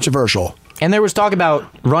 Controversial. And there was talk about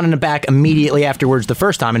running it back immediately afterwards the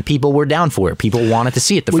first time, and people were down for it. People wanted to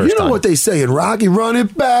see it the first time. Well, you know what they say in Rocky, run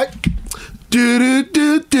it back.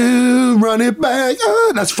 Do, run it back.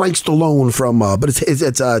 That's Frank Stallone from, but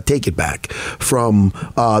it's Take It Back from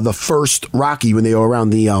the first Rocky when they were around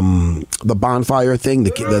the bonfire thing.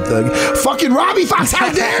 The fucking Robbie Fox,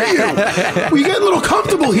 how dare you? We get a little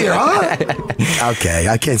comfortable here, huh? Okay,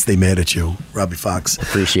 I can't stay mad at you, Robbie Fox.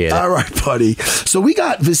 Appreciate it. All right, buddy. So we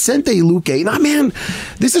got Vicente Luque. Now, man,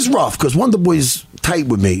 this is rough because Wonder Boy's tight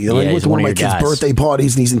with me. I went to one of my kids' birthday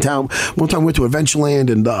parties, and he's in town. One time I went to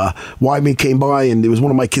Adventureland, and Wyman came by, and it was one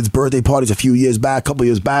of my kids' birthday parties a couple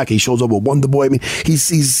years back. He shows up with Wonder Boy. I mean,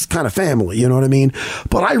 he's kind of family, you know what I mean?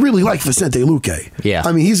 But I really like Vicente Luque. Yeah.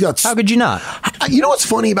 I mean, he's got... How could you not? You know what's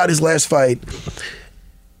funny about his last fight?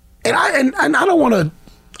 And I don't want to...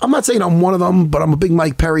 I'm not saying I'm one of them, but I'm a big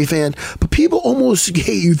Mike Perry fan. But people almost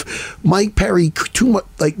gave Mike Perry too much,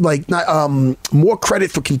 more credit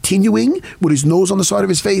for continuing with his nose on the side of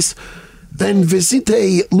his face than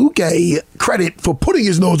Vicente Luque credit for putting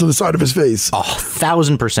his nose on the side of his face. Oh,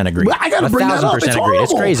 1,000% agree. Well, I got to bring that up. It's horrible.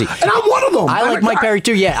 It's crazy. And I'm one of them. I like Mike Perry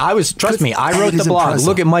too. Yeah, trust me, I wrote the blog. Impressive.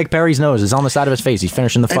 Look at Mike Perry's nose. It's on the side of his face. He's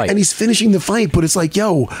finishing the fight. And he's finishing the fight, but it's like,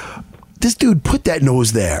 yo, this dude put that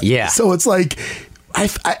nose there. Yeah. So it's like... you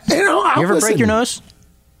ever break your nose?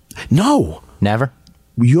 No. Never?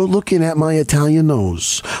 You're looking at my Italian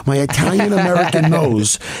nose, my Italian-American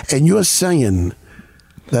nose, and you're saying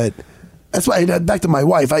that... That's why, back to my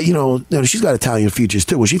wife, she's got Italian features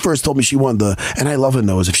too. When she first told me she wanted and I love her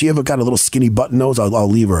nose. If she ever got a little skinny button nose, I'll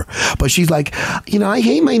leave her. But she's like, I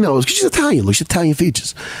hate my nose because she's Italian. Look, she's Italian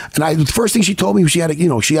features. And the first thing she told me was she had a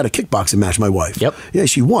kickboxing match, my wife. Yep. Yeah,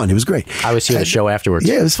 she won. It was great. I was here the show afterwards.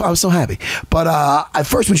 Yeah, I was so happy. But at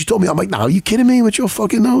first when she told me, I'm like, no, are you kidding me with your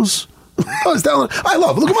fucking nose? I was telling her, I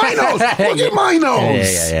love it. Look at my nose. Look at my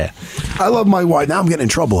nose. Yeah. I love my wife. Now I'm getting in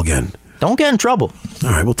trouble again. Don't get in trouble.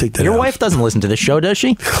 All right, we'll take that. Your wife doesn't listen to this show, does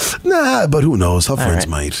she? Nah, but who knows? Her friends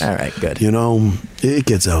might. All right, good. It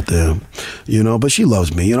gets out there. But she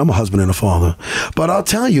loves me. I'm a husband and a father. But I'll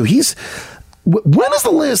tell you, when is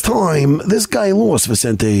the last time this guy lost,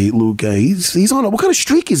 Vicente Luque? He's on what kind of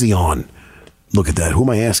streak is he on? Look at that. Who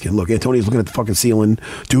am I asking? Look, Antonio's looking at the fucking ceiling.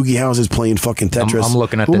 Doogie Howse is playing fucking Tetris. I'm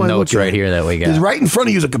looking at the notes right here that we got. There's right in front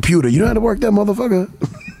of you is a computer. You know how to work that motherfucker?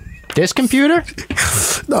 This computer?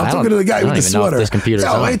 No, I'm talking to the guy with the sweater. This computer's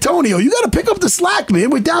on. Antonio, you got to pick up the slack,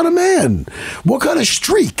 man. We're down a man. What kind of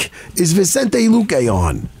streak is Vicente Luque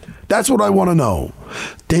on? That's what I want to know.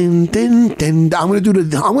 Din, din, din. I'm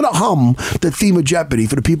gonna hum the theme of Jeopardy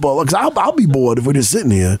for the people because I'll be bored if we're just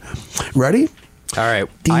sitting here. Ready? All right,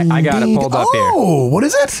 I got it pulled up here. Oh, what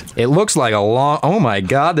is it? It looks like a long... Oh, my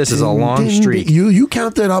God, this is a long streak. You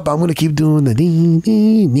count that up. I'm going to keep doing the...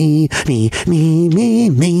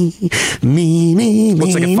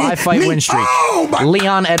 Looks like a 5-fight win streak. Oh, my...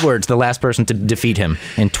 Leon Edwards, the last person to defeat him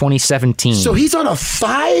in 2017. So he's on a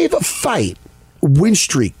 5-fight win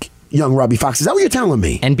streak, young Robbie Fox. Is that what you're telling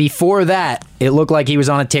me? And before that, it looked like he was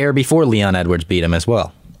on a tear before Leon Edwards beat him as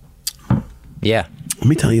well. Yeah. Let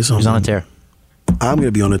me tell you something. He was on a tear. I'm going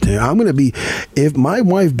to be on a tear. I'm going to be, if my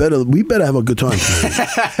wife we better have a good time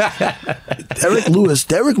tonight.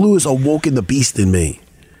 Derek Lewis awoke in the beast in me.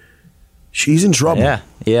 She's in trouble.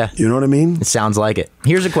 Yeah. You know what I mean? It sounds like it.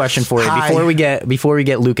 Here's a question for you. Hi. Before we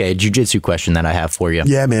get Luque, a jiu-jitsu question that I have for you.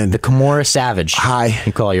 Yeah, man. The Kimura Savage. Hi.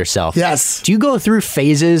 You call yourself. Yes. Do you go through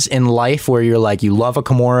phases in life where you're like, you love a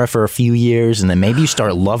Kimura for a few years and then maybe you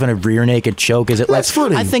start loving a rear naked choke? Is it That's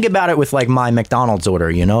funny. I think about it with like my McDonald's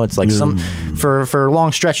order, It's like for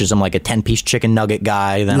long stretches, I'm like a 10-piece chicken nugget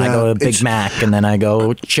guy. Then I go to Big Mac and then I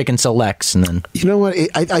go chicken selects and then. You know what?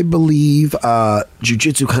 I believe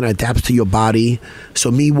jiu-jitsu kind of adapts to your body.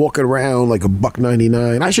 So me walking around like a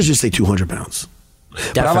 $199, I should just say 200 pounds.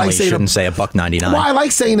 Definitely shouldn't say $1.99. Well, I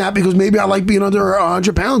like saying that because maybe I like being under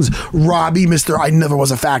 100 pounds. Robbie, Mr. I never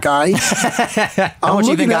was a fat guy. How much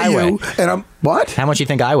do you think I weigh? And what? How much do you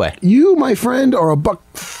think I weigh? You, my friend, are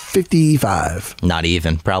 $1.55. Not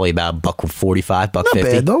even. Probably about $1.45, $1.50. Not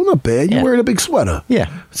bad, though. Not bad. You're wearing a big sweater. Yeah.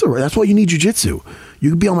 That's all right. That's why you need jiu-jitsu. You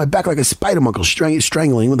could be on my back like a spider monkey,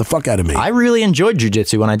 strangling the fuck out of me. I really enjoyed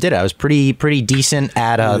jiu-jitsu when I did it. I was pretty decent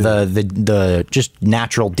at the just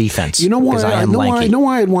natural defense. You know why? I know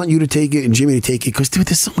why I'd want you to take it and Jimmy to take it? Because, dude,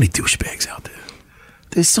 there's so many douchebags out there.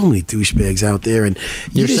 There's so many douchebags out there, and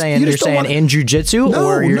you're saying in jiu-jitsu,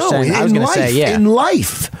 or you're saying I was going to say in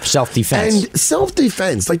life,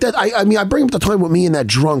 self-defense like that. I mean, I bring up the time with me and that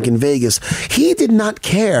drunk in Vegas. He did not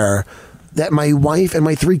care that my wife and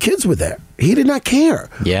my 3 kids were there. He did not care.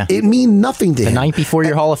 Yeah, it mean nothing to him. The night before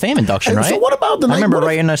your Hall of Fame induction, right? So what about the night? I remember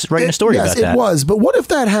writing a story about that. Yes, it was. But what if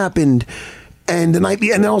that happened? And the night,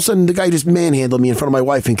 and all of a sudden, the guy just manhandled me in front of my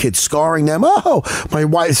wife and kids, scarring them. Oh, my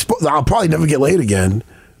wife! I'll probably never get laid again.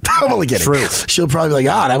 I'm only kidding. True. She'll probably be like,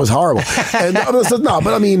 that was horrible. And no,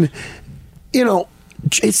 but I mean,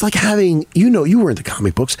 it's like having, you were into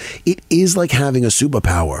comic books. It is like having a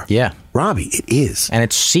superpower. Yeah. Robbie, it is. And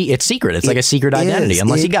it's secret. It's like a secret identity.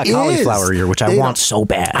 Unless you got cauliflower ear, which I want so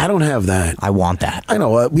bad. I don't have that. I want that. I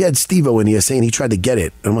know. We had Steve-O in here saying he tried to get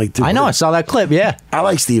it. I'm like, dude. I know. I saw that clip. Yeah. I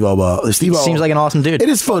like Steve-O, but Steve-O seems like an awesome dude. It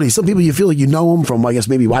is funny. Some people, you feel like you know him from, I guess,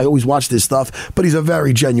 maybe I always watch this stuff, but he's a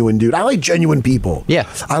very genuine dude. I like genuine people.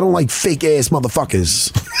 Yeah. I don't like fake-ass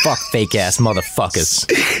motherfuckers. Fuck fake-ass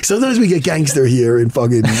motherfuckers. Sometimes we get gangster here in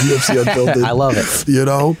fucking UFC Unfiltered. I love it.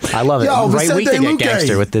 I love it. Right week to get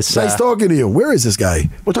gangster with this. Nice talking to you. Where is this guy?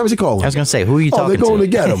 What time is he calling? I was going to say, who are you talking to? They're going to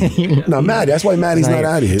get him. No, Maddie. That's why Maddie's not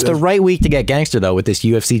out of here. It's the right week to get gangster, though, with this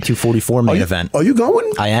UFC 244 main event. Are you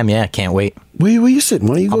going? I am, yeah. Can't wait. Where are you sitting?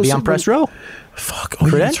 Why don't you go I'll be on press row. Fuck.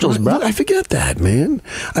 Credentials, bro. I forget that, man.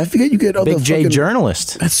 I forget you get other Big J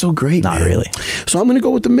journalist. That's so great, Not man. really. So I'm going to go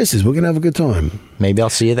with the missus. We're going to have a good time. Maybe I'll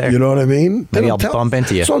see you there. You know what I mean? Maybe I'll bump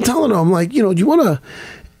into you. So I'm telling her, I'm like, do you want to,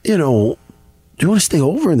 do you want to stay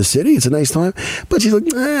over in the city? It's a nice time. But she's like,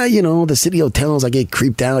 the city hotels, I get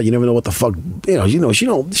creeped out. You never know what the fuck,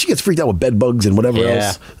 she gets freaked out with bed bugs and whatever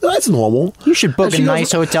else. That's normal. You should book a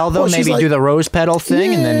nice hotel, though. Maybe do the rose petal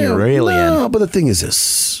thing, and then you're really in. But the thing is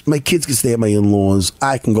this. My kids can stay at my in-laws.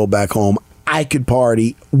 I can go back home. I could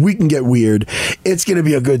party. We can get weird. It's going to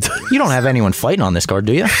be a good time. You don't have anyone fighting on this card,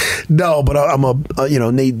 do you? No, but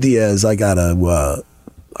I'm Nate Diaz. I got to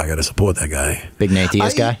support that guy. Big Nate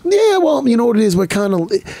Diaz guy? Yeah, well, you know what it is? We're kind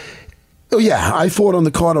of... Oh, yeah. I fought on the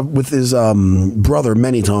card with his brother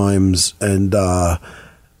many times, and, I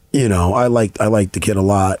liked the kid a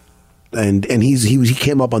lot. And he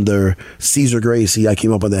came up under Cesar Gracie. I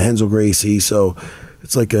came up under Renzo Gracie, so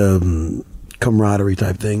it's like a camaraderie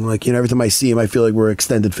type thing. Like, every time I see him, I feel like we're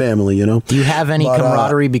extended family, Do you have any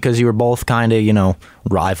camaraderie because you were both kind of,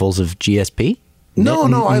 rivals of GSP? No,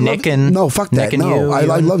 fuck that. No, I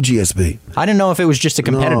love GSP. I didn't know if it was just a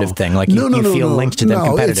competitive thing. Like you feel linked to them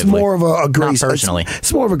competitively. It's more of a Gracie. Not personally.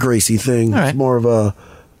 It's more of a Gracie thing. Right. It's more of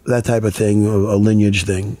that type of thing, a lineage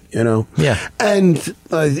thing, Yeah. And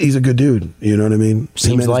he's a good dude, you know what I mean?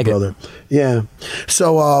 Seems like brother. Yeah.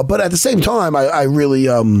 So, but at the same time, I really,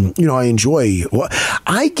 I enjoy.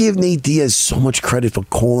 I give Nate Diaz so much credit for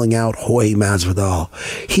calling out Jorge Masvidal.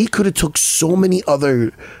 He could have took so many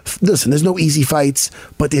other. Listen, there's no easy fights,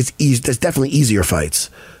 but there's definitely easier fights.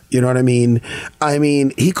 You know what I mean?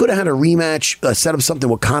 He could have had a rematch, set up something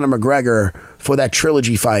with Conor McGregor for that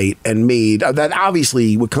trilogy fight and made that.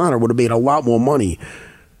 Obviously, with Conor would have made a lot more money,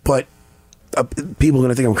 but people are going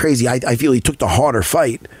to think I'm crazy. I feel he took the harder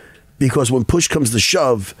fight because when push comes to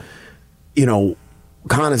shove,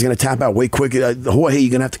 Conor's going to tap out way quicker. Jorge,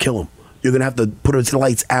 you're going to have to kill him. You're going to have to put his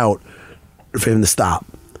lights out for him to stop.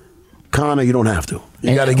 Conor, you don't have to.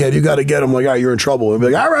 You got to get him like, all right, you're in trouble. And be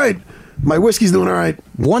like, all right. My whiskey's doing all right.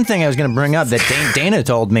 One thing I was going to bring up that Dana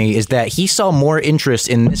told me is that he saw more interest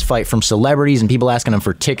in this fight from celebrities and people asking him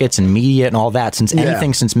for tickets and media and all that since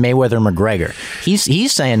Mayweather McGregor.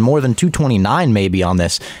 He's saying more than 229 maybe on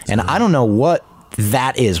this, and I don't know what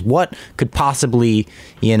that is. What could possibly,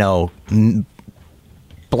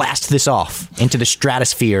 blast this off into the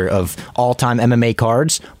stratosphere of all-time MMA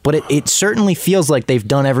cards, but it certainly feels like they've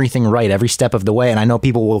done everything right every step of the way, and I know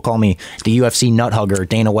people will call me the UFC nut hugger,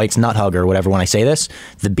 Dana White's nut hugger, whatever when I say this.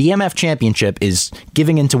 The BMF Championship is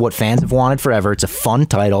giving into what fans have wanted forever. It's a fun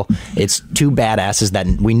title. It's two badasses that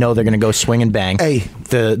we know they're going to go swing and bang. Hey.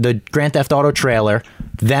 The Grand Theft Auto trailer,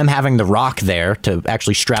 them having The Rock there to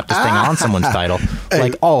actually strap this thing on someone's title,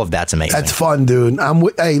 like all of that's amazing. That's fun, dude.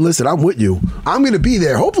 Hey, listen, I'm with you. I'm going to be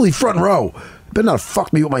there. Hopefully front row. Better not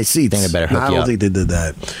fuck me with my seats. I think they better hook I you don't up. think they did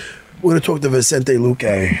that. We're going to talk to Vicente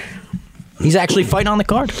Luque. He's actually fighting on the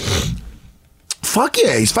card. Fuck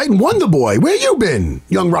yeah, he's fighting Wonder Boy. Where you been,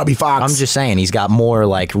 young Robbie Fox? I'm just saying, he's got more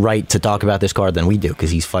like right to talk about this card than we do because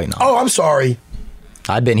he's fighting on. Oh, I'm sorry.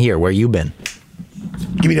 I've been here. Where you been?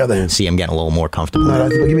 Give me the other hand. See, I'm getting a little more comfortable. No,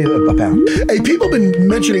 give me a pound. Hey, people have been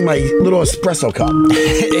mentioning my little espresso cup.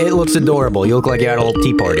 It looks adorable. You look like you're at a little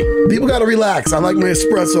tea party. People got to relax. I like my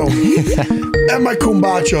espresso and my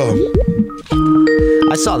kombucha.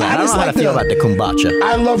 I saw that. I don't know how to feel about the kombucha.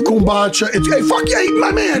 I love kombucha. Hey, fuck yeah,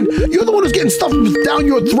 my man. You're the one who's getting stuff down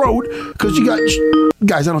your throat because you got...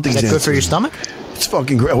 Guys, I don't think Is that good for your stomach? It's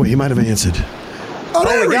fucking great. Oh, he might have answered. Oh,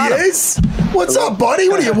 there he is. What's up, buddy?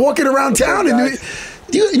 What are you walking around town?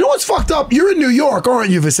 You know what's fucked up? You're in New York, aren't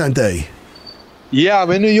you, Vicente? Yeah,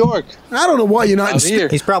 I'm in New York. I don't know why you're not in studio.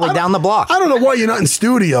 He's probably down the block. I don't know why you're not in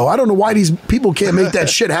studio. I don't know why these people can't make that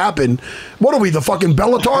shit happen. What are we, the fucking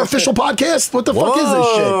Bellator official podcast? What the fuck is this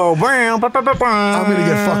shit? I'm going to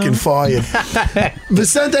get fucking fired.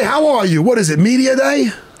 Vicente, how are you? What is it, media day?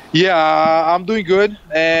 Yeah, I'm doing good.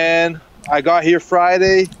 And I got here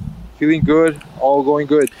Friday, feeling good, all going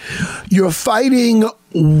good. You're fighting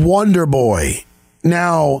Wonder Boy.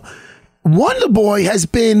 Now, Wonder Boy has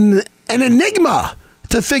been an enigma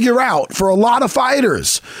to figure out for a lot of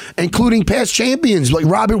fighters, including past champions like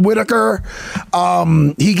Robert Whittaker.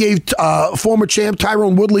 He gave former champ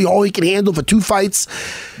Tyrone Woodley all he can handle for 2 fights.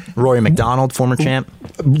 Rory McDonald, former champ.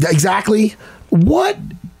 Exactly. What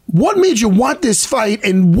made you want this fight,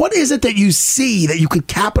 and what is it that you see that you could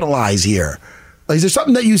capitalize here? Like, is there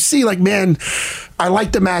something that you see like, man, I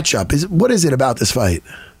like the matchup? What is it about this fight?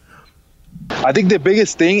 I think the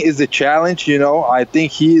biggest thing is the challenge. I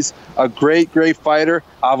think he's a great fighter.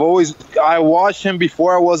 I watched him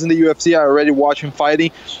before I was in the UFC. I already watched him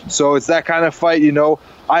fighting. So it's that kind of fight,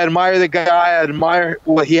 I admire the guy. I admire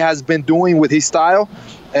what he has been doing with his style.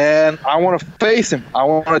 And I want to face him. I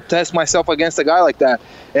want to test myself against a guy like that.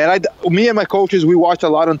 And me and my coaches, we watched a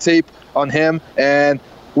lot on tape on him. And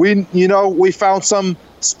we found some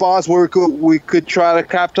spots where we could try to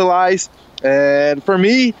capitalize. And for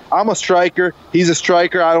me, I'm a striker. He's a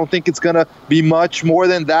striker. I don't think it's going to be much more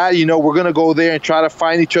than that. We're going to go there and try to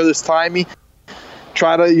find each other's timing,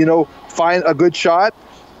 try to, find a good shot.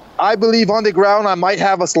 I believe on the ground I might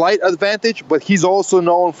have a slight advantage, but he's also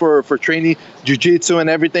known for training jiu-jitsu and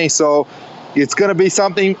everything. So it's going to be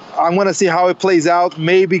something. I'm going to see how it plays out,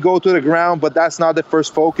 maybe go to the ground, but that's not the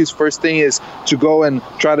first focus. First thing is to go and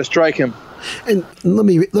try to strike him. And let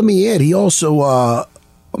me add, he also...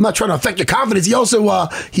 I'm not trying to affect your confidence. He also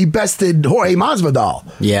he bested Jorge Masvidal.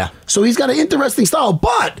 Yeah. So he's got an interesting style.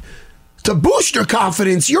 But to boost your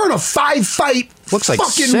confidence, you're in a 5-fight. Looks like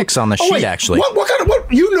 6 on the sheet, actually. What kind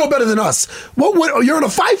of you know better than us? You're in a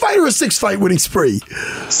 5-fight or a 6-fight winning spree?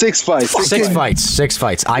 6 fights. 6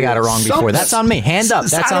 fights. I got it wrong before. That's on me. Hand up.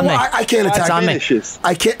 That's on me. I can't attack. That's on me.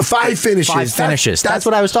 I can't. 5 finishes. 5 finishes. That's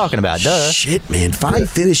what I was talking about. Duh. Shit, man. 5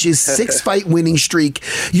 finishes, 6-fight winning streak.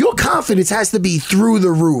 Your confidence has to be through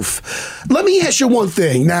the roof. Let me ask you one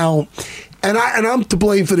thing now, and I'm to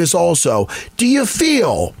blame for this also. Do you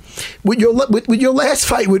feel with your last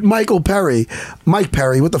fight with Mike Perry,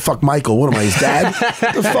 what the fuck, Michael? What am I, his dad?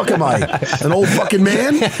 The fuck am I? An old fucking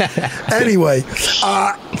man? Anyway,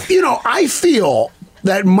 I feel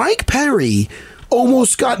that Mike Perry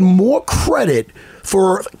almost got more credit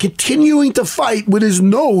for continuing to fight with his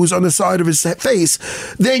nose on the side of his face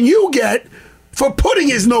than you get for putting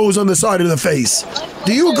his nose on the side of the face.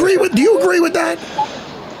 Do you agree with that?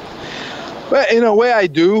 Well, in a way I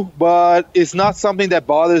do, but it's not something that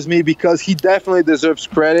bothers me because he definitely deserves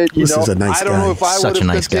credit. This is a nice guy. I don't know if I would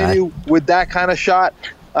have continued with that kind of shot.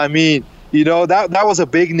 I mean, that was a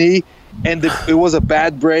big knee, and it was a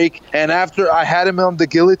bad break. And after I had him on the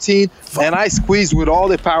guillotine, and I squeezed with all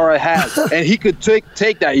the power I had, and he could take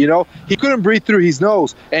that, He couldn't breathe through his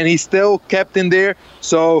nose, and he still kept in there.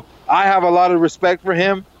 So I have a lot of respect for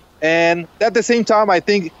him. And at the same time, I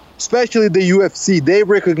think especially the UFC, they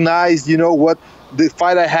recognized, what the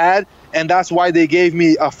fight I had, and that's why they gave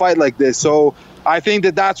me a fight like this. So I think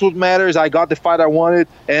that's what matters. I got the fight I wanted,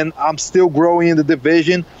 and I'm still growing in the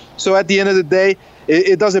division. So at the end of the day,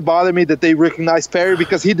 it doesn't bother me that they recognize Perry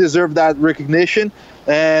because he deserved that recognition,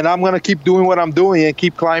 and I'm going to keep doing what I'm doing and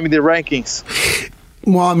keep climbing the rankings.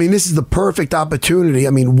 Well, I mean, this is the perfect opportunity.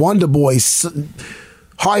 I mean, Wonder Boy's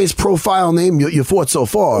highest profile name you fought so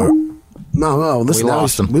far. No, listen. We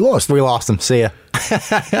lost him. We lost him. See ya.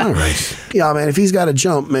 All right. Yeah, man, if he's got to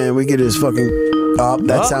jump, man, we get his fucking...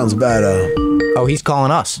 that sounds better. Oh, he's calling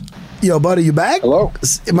us. Yo, buddy, you back? Hello?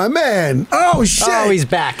 My man. Oh, shit. Oh, he's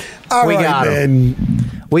back. All we right, got man.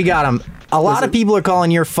 him. We got him. A lot of people are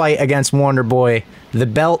calling your fight against Wonder Boy the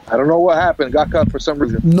belt. I don't know what happened. Got cut for some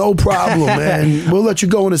reason. No problem, man. We'll let you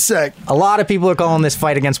go in a sec. A lot of people are calling this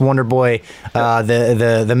fight against Wonder Boy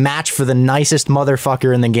the match for the nicest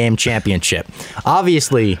motherfucker in the game championship.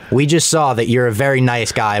 Obviously, we just saw that you're a very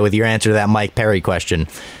nice guy with your answer to that Mike Perry question.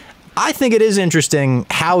 I think it is interesting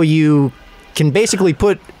how you can basically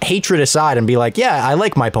put hatred aside and be like, yeah, I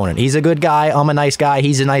like my opponent. He's a good guy. I'm a nice guy.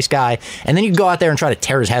 He's a nice guy. And then you go out there and try to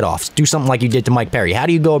tear his head off. Do something like you did to Mike Perry. How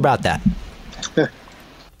do you go about that?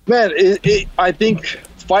 Man, I think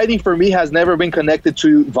fighting for me has never been connected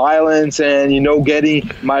to violence and,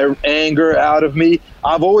 getting my anger out of me.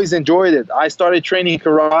 I've always enjoyed it. I started training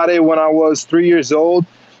karate when I was 3 years old.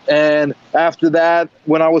 And after that,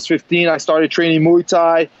 when I was 15, I started training Muay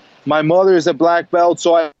Thai. My mother is a black belt,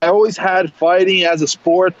 so I always had fighting as a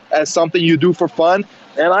sport, as something you do for fun.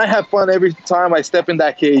 And I have fun every time I step in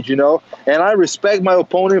that cage, And I respect my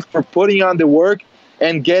opponent for putting on the work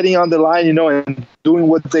and getting on the line, and doing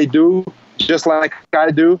what they do, just like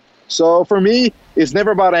I do. So for me, it's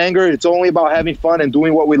never about anger. It's only about having fun and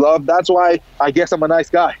doing what we love. That's why I guess I'm a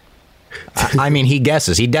nice guy. I mean, he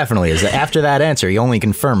guesses. He definitely is. After that answer, he only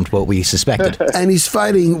confirmed what we suspected. And he's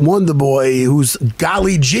fighting Wonder Boy, who's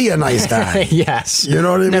golly gee a nice guy. Yes. You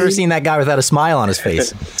know what I mean? Never seen that guy without a smile on his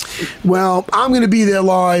face. Well, I'm going to be there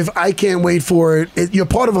live. I can't wait for it. You're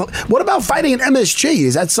part of a... What about fighting an MSG?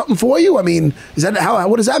 Is that something for you? I mean, is that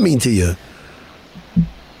what does that mean to you?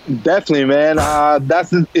 Definitely, man.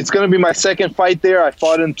 It's going to be my second fight there. I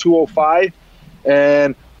fought in 205,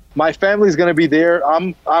 and my family's going to be there.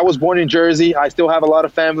 I was born in Jersey. I still have a lot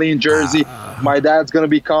of family in Jersey. My dad's going to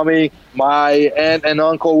be coming. My aunt and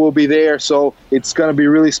uncle will be there, so it's going to be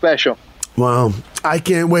really special. Wow. I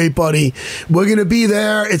can't wait, buddy. We're going to be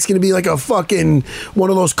there. It's going to be like a fucking one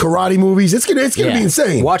of those karate movies. It's going to be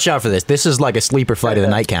insane. Watch out for this. This is like a sleeper fight of the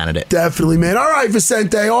night candidate. Definitely, man. All right,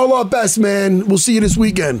 Vicente. All our best, man. We'll see you this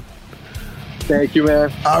weekend. Thank you,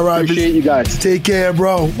 man. All right. Appreciate you guys. Take care,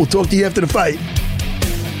 bro. We'll talk to you after the fight.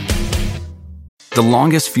 The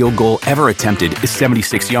longest field goal ever attempted is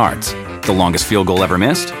 76 yards. The longest field goal ever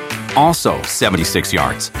missed? Also 76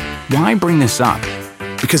 yards. Why bring this up?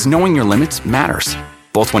 Because knowing your limits matters,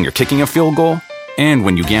 both when you're kicking a field goal and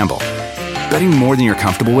when you gamble. Betting more than you're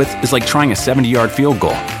comfortable with is like trying a 70-yard field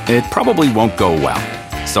goal. It probably won't go well.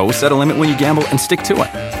 So set a limit when you gamble and stick to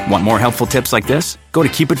it. Want more helpful tips like this? Go to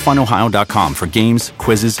keepitfunohio.com for games,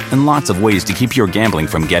 quizzes, and lots of ways to keep your gambling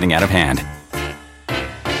from getting out of hand.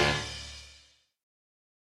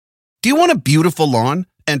 Do you want a beautiful lawn?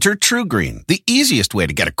 Enter TruGreen, the easiest way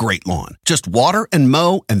to get a great lawn. Just water and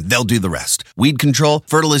mow, and they'll do the rest. Weed control,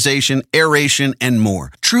 fertilization, aeration, and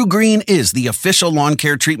more. TruGreen is the official lawn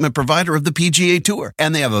care treatment provider of the PGA Tour,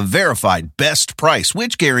 and they have a verified best price,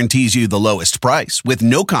 which guarantees you the lowest price with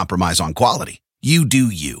no compromise on quality. You do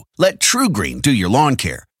you. Let TruGreen do your lawn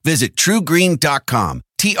care. Visit TruGreen.com,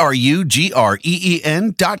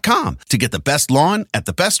 TruGreen.com, to get the best lawn at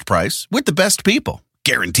the best price with the best people.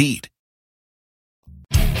 Guaranteed.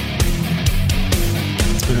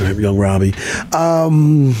 Young Robbie.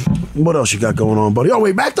 What else you got going on, buddy? Oh,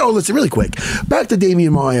 wait, listen, really quick. Back to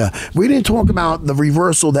Damian Maia. We didn't talk about the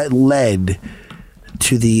reversal that led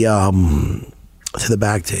to the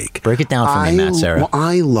back take. Break it down for me, Matt Serra.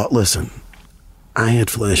 Listen, I had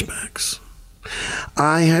flashbacks.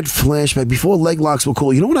 Before leg locks were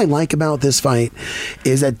cool. You know what I like about this fight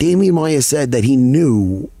is that Damian Maia said that he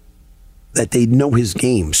knew that they know his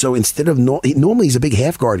game. So instead of normally he's a big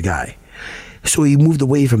half guard guy. So he moved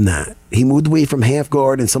away from that. He moved away from half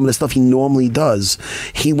guard and some of the stuff he normally does.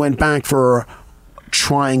 He went back for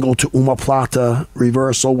triangle to omoplata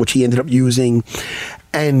reversal, which he ended up using,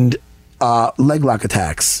 and leg lock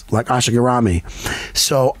attacks like Ashigarami.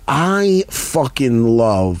 So I fucking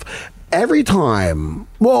love every time.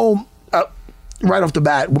 Well, right off the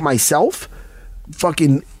bat with myself,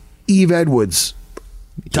 fucking Eve Edwards.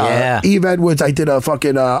 Eve Edwards, I did a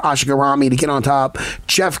fucking Ashigarami to get on top.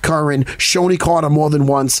 Jeff Curran, Shoney Carter more than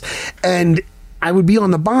once. And I would be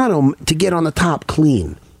on the bottom to get on the top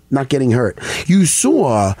clean, not getting hurt. You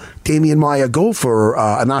saw Damian Maia go for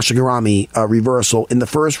an Ashigarami reversal in the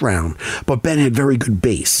first round, but Ben had very good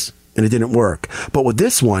base, and it didn't work. But with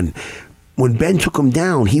this one, when Ben took him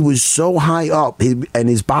down, he was so high up, and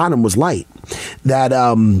his bottom was light, that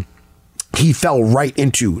he fell right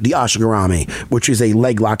into the Ashigarami, which is a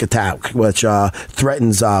leg lock attack, which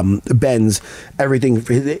threatens Ben's everything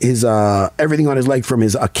everything on his leg, from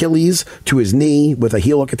his Achilles to his knee, with a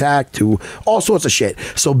heel hook attack to all sorts of shit.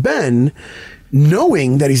 So Ben,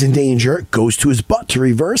 knowing that he's in danger, goes to his butt to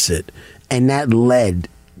reverse it, and that led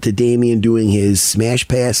to Damian doing his smash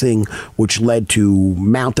passing, which led to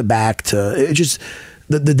Mountebank to just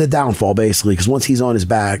the downfall, basically, because once he's on his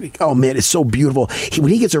back, oh man, it's so beautiful.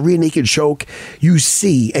 When he gets a rear naked choke, you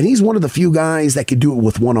see, and he's one of the few guys that could do it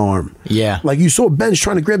with one arm. Yeah. Like you saw Ben's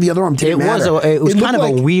trying to grab the other arm. It was kind of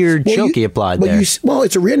a weird choke he applied there.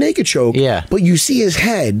 It's a rear naked choke. Yeah. But you see his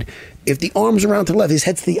head. If the arm's around to the left, his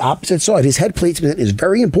head's to the opposite side. His head placement is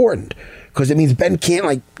very important because it means Ben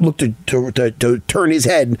can't look to turn his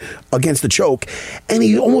head against the choke, and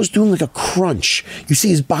he's almost doing like a crunch. You see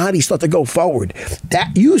his body start to go forward.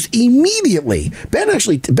 That used immediately. Ben,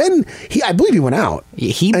 I believe he went out. But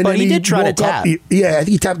he did try to tap. I think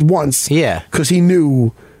he tapped once. Yeah, because he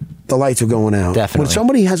knew the lights were going out. Definitely. When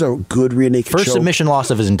somebody has a good rear naked choke, first submission loss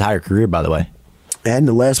of his entire career, by the way, and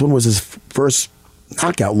the last one was his first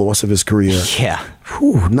knockout loss of his career. Yeah.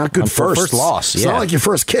 Whew, not good first loss. It's not like your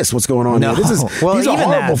first kiss. What's going on here? These are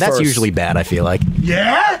horrible that's first. usually bad, I feel like.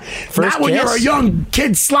 Yeah? First not when kiss? you're a young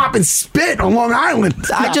kid slopping spit on Long Island.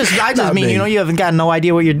 I just mean, you haven't got no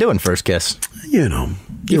idea what you're doing first kiss.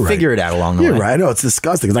 You figure it out along the way. You're right. I know, it's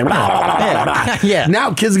disgusting. It's like, yeah.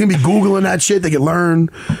 Now kids are going to be Googling that shit. They can learn.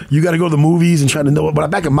 You got to go to the movies and try to know it. But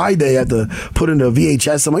back in my day, I had to put in a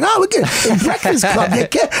VHS. I'm like, oh, look at in Breakfast Club.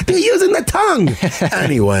 They're using the tongue.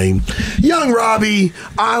 Anyway, young Robbie,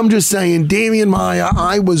 I'm just saying, Damian Maia,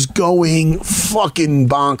 I was going fucking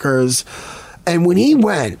bonkers. And when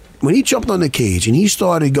he jumped on the cage and he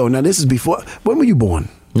started going, now this is before, when were you born?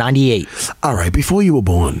 98. All right, before you were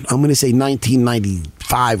born. I'm going to say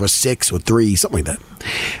 1995 or 6 or 3, something like that.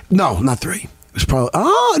 No, not 3. It was probably,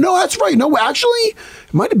 no, that's right. No, actually,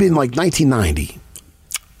 it might have been like 1990.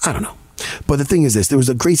 I don't know. But the thing is this, there was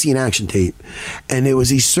a Gracie in Action tape, and there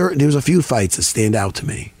was a few fights that stand out to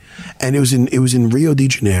me. And it was in Rio de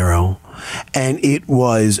Janeiro, and it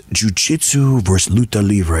was jiu-jitsu versus luta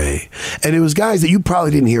libre. And it was guys that you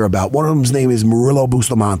probably didn't hear about. One of them's name is Murilo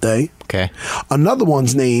Bustamante. Okay. Another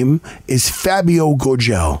one's name is Fabio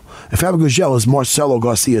Gurgel. And Fabio Gurgel is Marcelo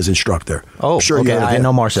Garcia's instructor. Oh, sure. Okay. I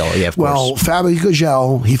know Marcelo. Yeah, of course. Well, Fabio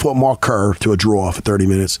Gurgel, he fought Mark Kerr to a draw for 30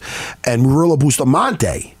 minutes. And Murilo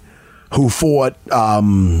Bustamante, who fought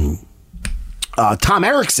Tom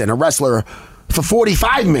Erickson, a wrestler, for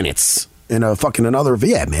 45 minutes in another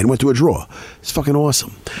man, went to a draw. It's fucking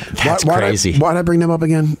awesome. That's crazy. Why did I bring them up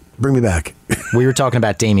again? Bring me back. We were talking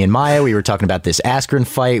about Damian Maia. We were talking about this Askren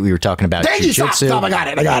fight. We were talking about jiu-jitsu. Stop. I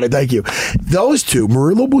got it. Thank you. Those two,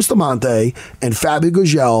 Murilo Bustamante and Fabio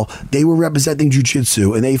Gurgel, they were representing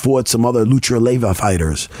jiu-jitsu, and they fought some other Lucha Libre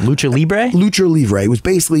fighters. Lucha Libre? Lucha Libre. It was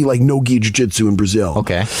basically like no-gi jiu-jitsu in Brazil.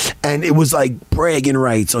 Okay. And it was like bragging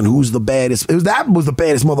rights on who's the baddest. That was the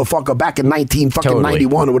baddest motherfucker back in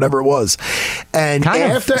 1991 or whatever it was. And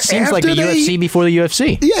seems like the UFC before the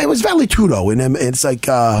UFC. Yeah, it was Vale Tudo, and it's like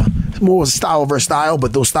more style versus style,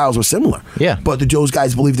 but those styles were similar. Yeah. But those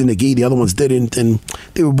guys believed in the gi, the other ones didn't, and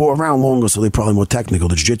they were around longer, so they're probably more technical,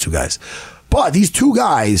 the jiu-jitsu guys. But these two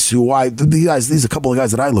guys these are a couple of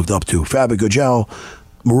guys that I looked up to, Fabio Gurgel,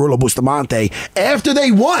 Murilo Bustamante, after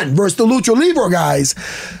they won versus the Lucha Libre guys,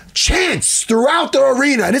 chants throughout the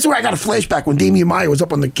arena, and this is where I got a flashback when Damian Maia was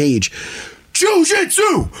up on the cage.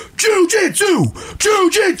 Jiu-jitsu! Jiu-jitsu!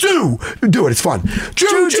 Jiu-jitsu! Do it, it's fun.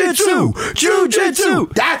 Jiu-jitsu! Jiu-jitsu!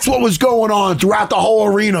 That's what was going on throughout the whole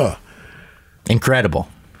arena. Incredible.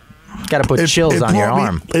 Got to put chills on your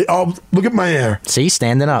arm. Look at my hair. See,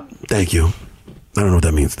 standing up. Thank you. I don't know what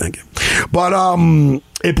that means, thank you. But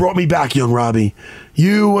it brought me back, young Robbie.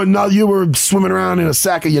 You were swimming around in a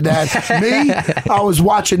sack of your dad. Me, I was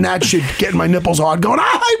watching that shit, getting my nipples hard, going,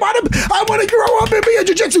 I want to grow up and be a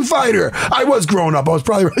jiu-jitsu fighter. I was growing up. I was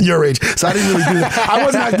probably around your age, so I didn't really do that. I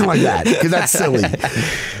wasn't acting like that, because that's silly.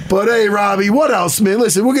 But hey, Robbie, what else, man?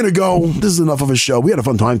 Listen, we're going to go. This is enough of a show. We had a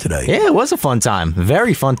fun time today. Yeah, it was a fun time.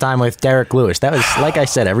 Very fun time with Derek Lewis. That was, like I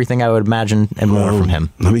said, everything I would imagine and more from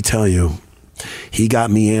him. Let me tell you, he got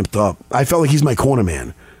me amped up. I felt like he's my corner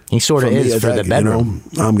man. He sort of is for the bedroom.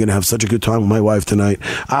 I'm going to have such a good time with my wife tonight.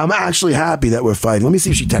 I'm actually happy that we're fighting. Let me see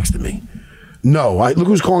if she texted me. No. Look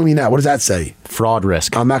who's calling me now. What does that say? Fraud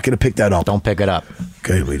risk. I'm not going to pick that up. Don't pick it up.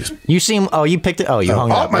 Okay, let me just... you picked it. Oh, you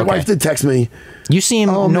hung it up. My wife did text me. You seem,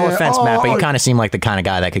 no offense, Matt, but you kind of seem like the kind of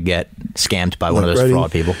guy that could get scammed by one of those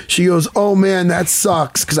fraud people. She goes, oh man, that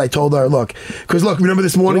sucks. Because I told her, look, remember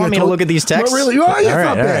this morning? You want me to look at these texts? No, really? Oh, yeah, it's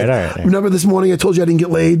not bad. All right. Remember this morning I told you I didn't get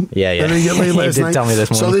laid? Yeah. I didn't get laid last night. You did tell me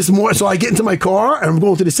this morning. So I get into my car and I'm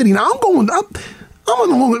going to the city. Now I'm on the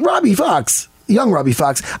phone with Robbie Fox. young Robbie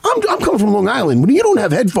Fox, I'm coming from Long Island. When you don't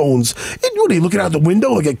have headphones, what are you looking out the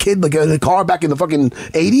window like a kid, like a car back in the fucking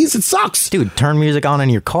 80s? It sucks. Dude, turn music on in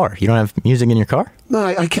your car. You don't have music in your car? No,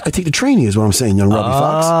 I take the train, is what I'm saying, young Robbie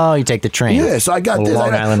Fox. Oh, you take the train. Yeah, so I got this.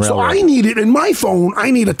 Long Island so Railroad. I need it in my phone.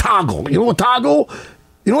 I need a toggle. You know what toggle?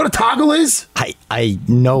 You know what a toggle is? I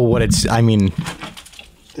know what it's. I mean,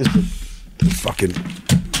 fucking.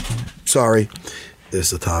 Sorry, this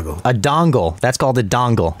is a toggle. A dongle. That's called a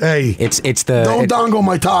dongle. Hey, it's the. Don't dongle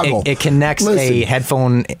my toggle. It connects a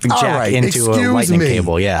headphone jack into a lightning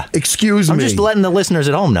cable. Yeah. Excuse me. I'm just letting the listeners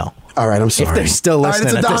at home know. All right, I'm sorry. If they're still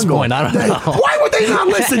listening at this point, I don't know. Why would they not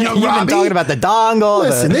listen, young You've Robbie? been talking about the dongle.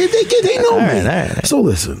 Listen, they know me. All right. So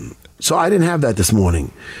listen. So I didn't have that this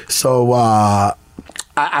morning. So I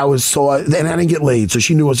was and I didn't get laid. So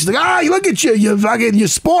she knew it. She's like, look at you, you're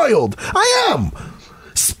spoiled. I am.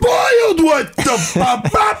 Spoiled what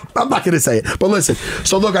the I'm not gonna say it. But listen,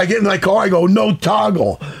 so look, I get in my car, I go, no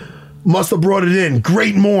toggle. Must have brought it in.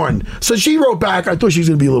 Great morn. So she wrote back, I thought she was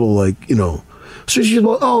gonna be a little like, so she's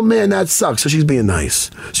like, oh man, that sucks. So she's being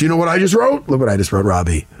nice. So you know what I just wrote? Look what I just wrote,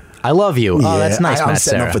 Robbie. I love you. Yeah, Oh, that's nice, I'm Matt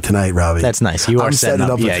setting Serra. up for tonight, Robbie. That's nice. You are I'm setting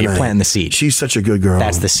up. for Yeah, tonight. you're planting the seed. She's such a good girl.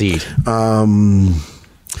 That's the seed.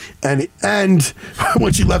 And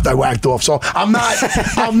when she left, I whacked off. So I'm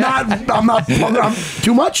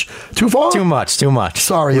too much, too far, Too much.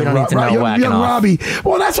 Sorry, we don't need to know whacking young off. Robbie.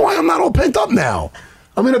 Well, that's why I'm not all pent up now.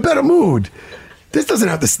 I'm in a better mood. This doesn't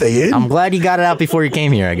have to stay in. I'm glad you got it out before you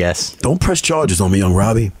came here, I guess. Don't press charges on me, young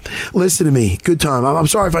Robbie. Listen to me. Good time. I'm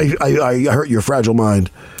sorry if I hurt your fragile mind.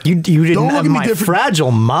 You didn't Don't look have at me my different-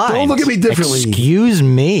 fragile mind. Don't look at me differently. Excuse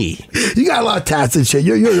me. You got a lot of tats and shit.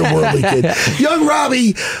 You're a worldly kid. Young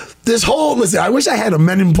Robbie, listen, I wish I had a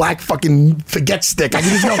Men in Black fucking forget stick. I can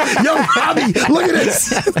just go, young Robbie, look at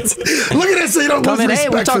this. Look at this so you don't lose respect Hey,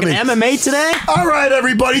 we're talking for me. MMA today? All right,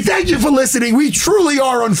 everybody. Thank you for listening. We truly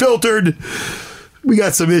are unfiltered. We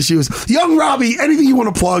got some issues. Young Robbie, anything you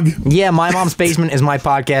want to plug? Yeah, My Mom's Basement is my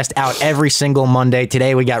podcast out every single Monday.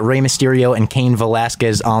 Today we got Rey Mysterio and Cain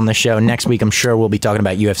Velasquez on the show. Next week, I'm sure we'll be talking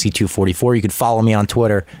about UFC 244. You can follow me on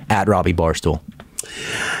Twitter at Robbie Barstool.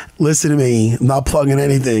 Listen to me. I'm not plugging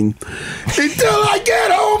anything until I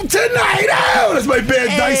get home tonight. Oh, that's my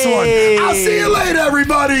bad dice one. I'll see you later,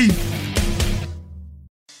 everybody.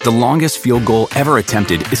 The longest field goal ever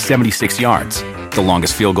attempted is 76 yards. The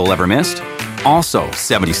longest field goal ever missed? Also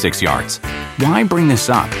 76 yards. Why bring this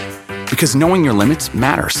up? Because knowing your limits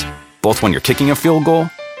matters, both when you're kicking a field goal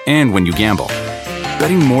and when you gamble.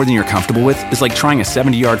 Betting more than you're comfortable with is like trying a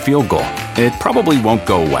 70-yard field goal. It probably won't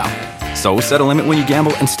go well. So set a limit when you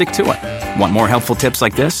gamble and stick to it. Want more helpful tips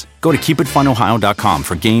like this? Go to keepitfunohio.com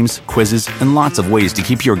for games, quizzes, and lots of ways to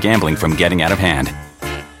keep your gambling from getting out of hand.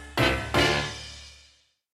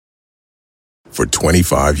 For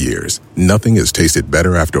 25 years, nothing has tasted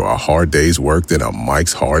better after a hard day's work than a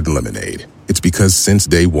Mike's Hard Lemonade. It's because since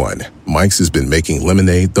day one, Mike's has been making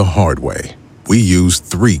lemonade the hard way. We use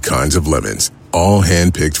 3 kinds of lemons, all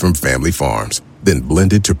hand-picked from family farms, then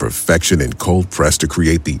blended to perfection and cold-pressed to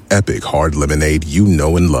create the epic hard lemonade you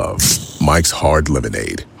know and love. Mike's Hard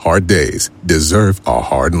Lemonade. Hard days deserve a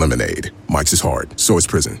hard lemonade. Mike's is hard, so is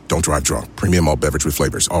prison. Don't drive drunk. Premium all beverage with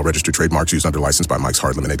flavors. All registered trademarks used under license by Mike's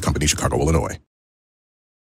Hard Lemonade Company, Chicago, Illinois.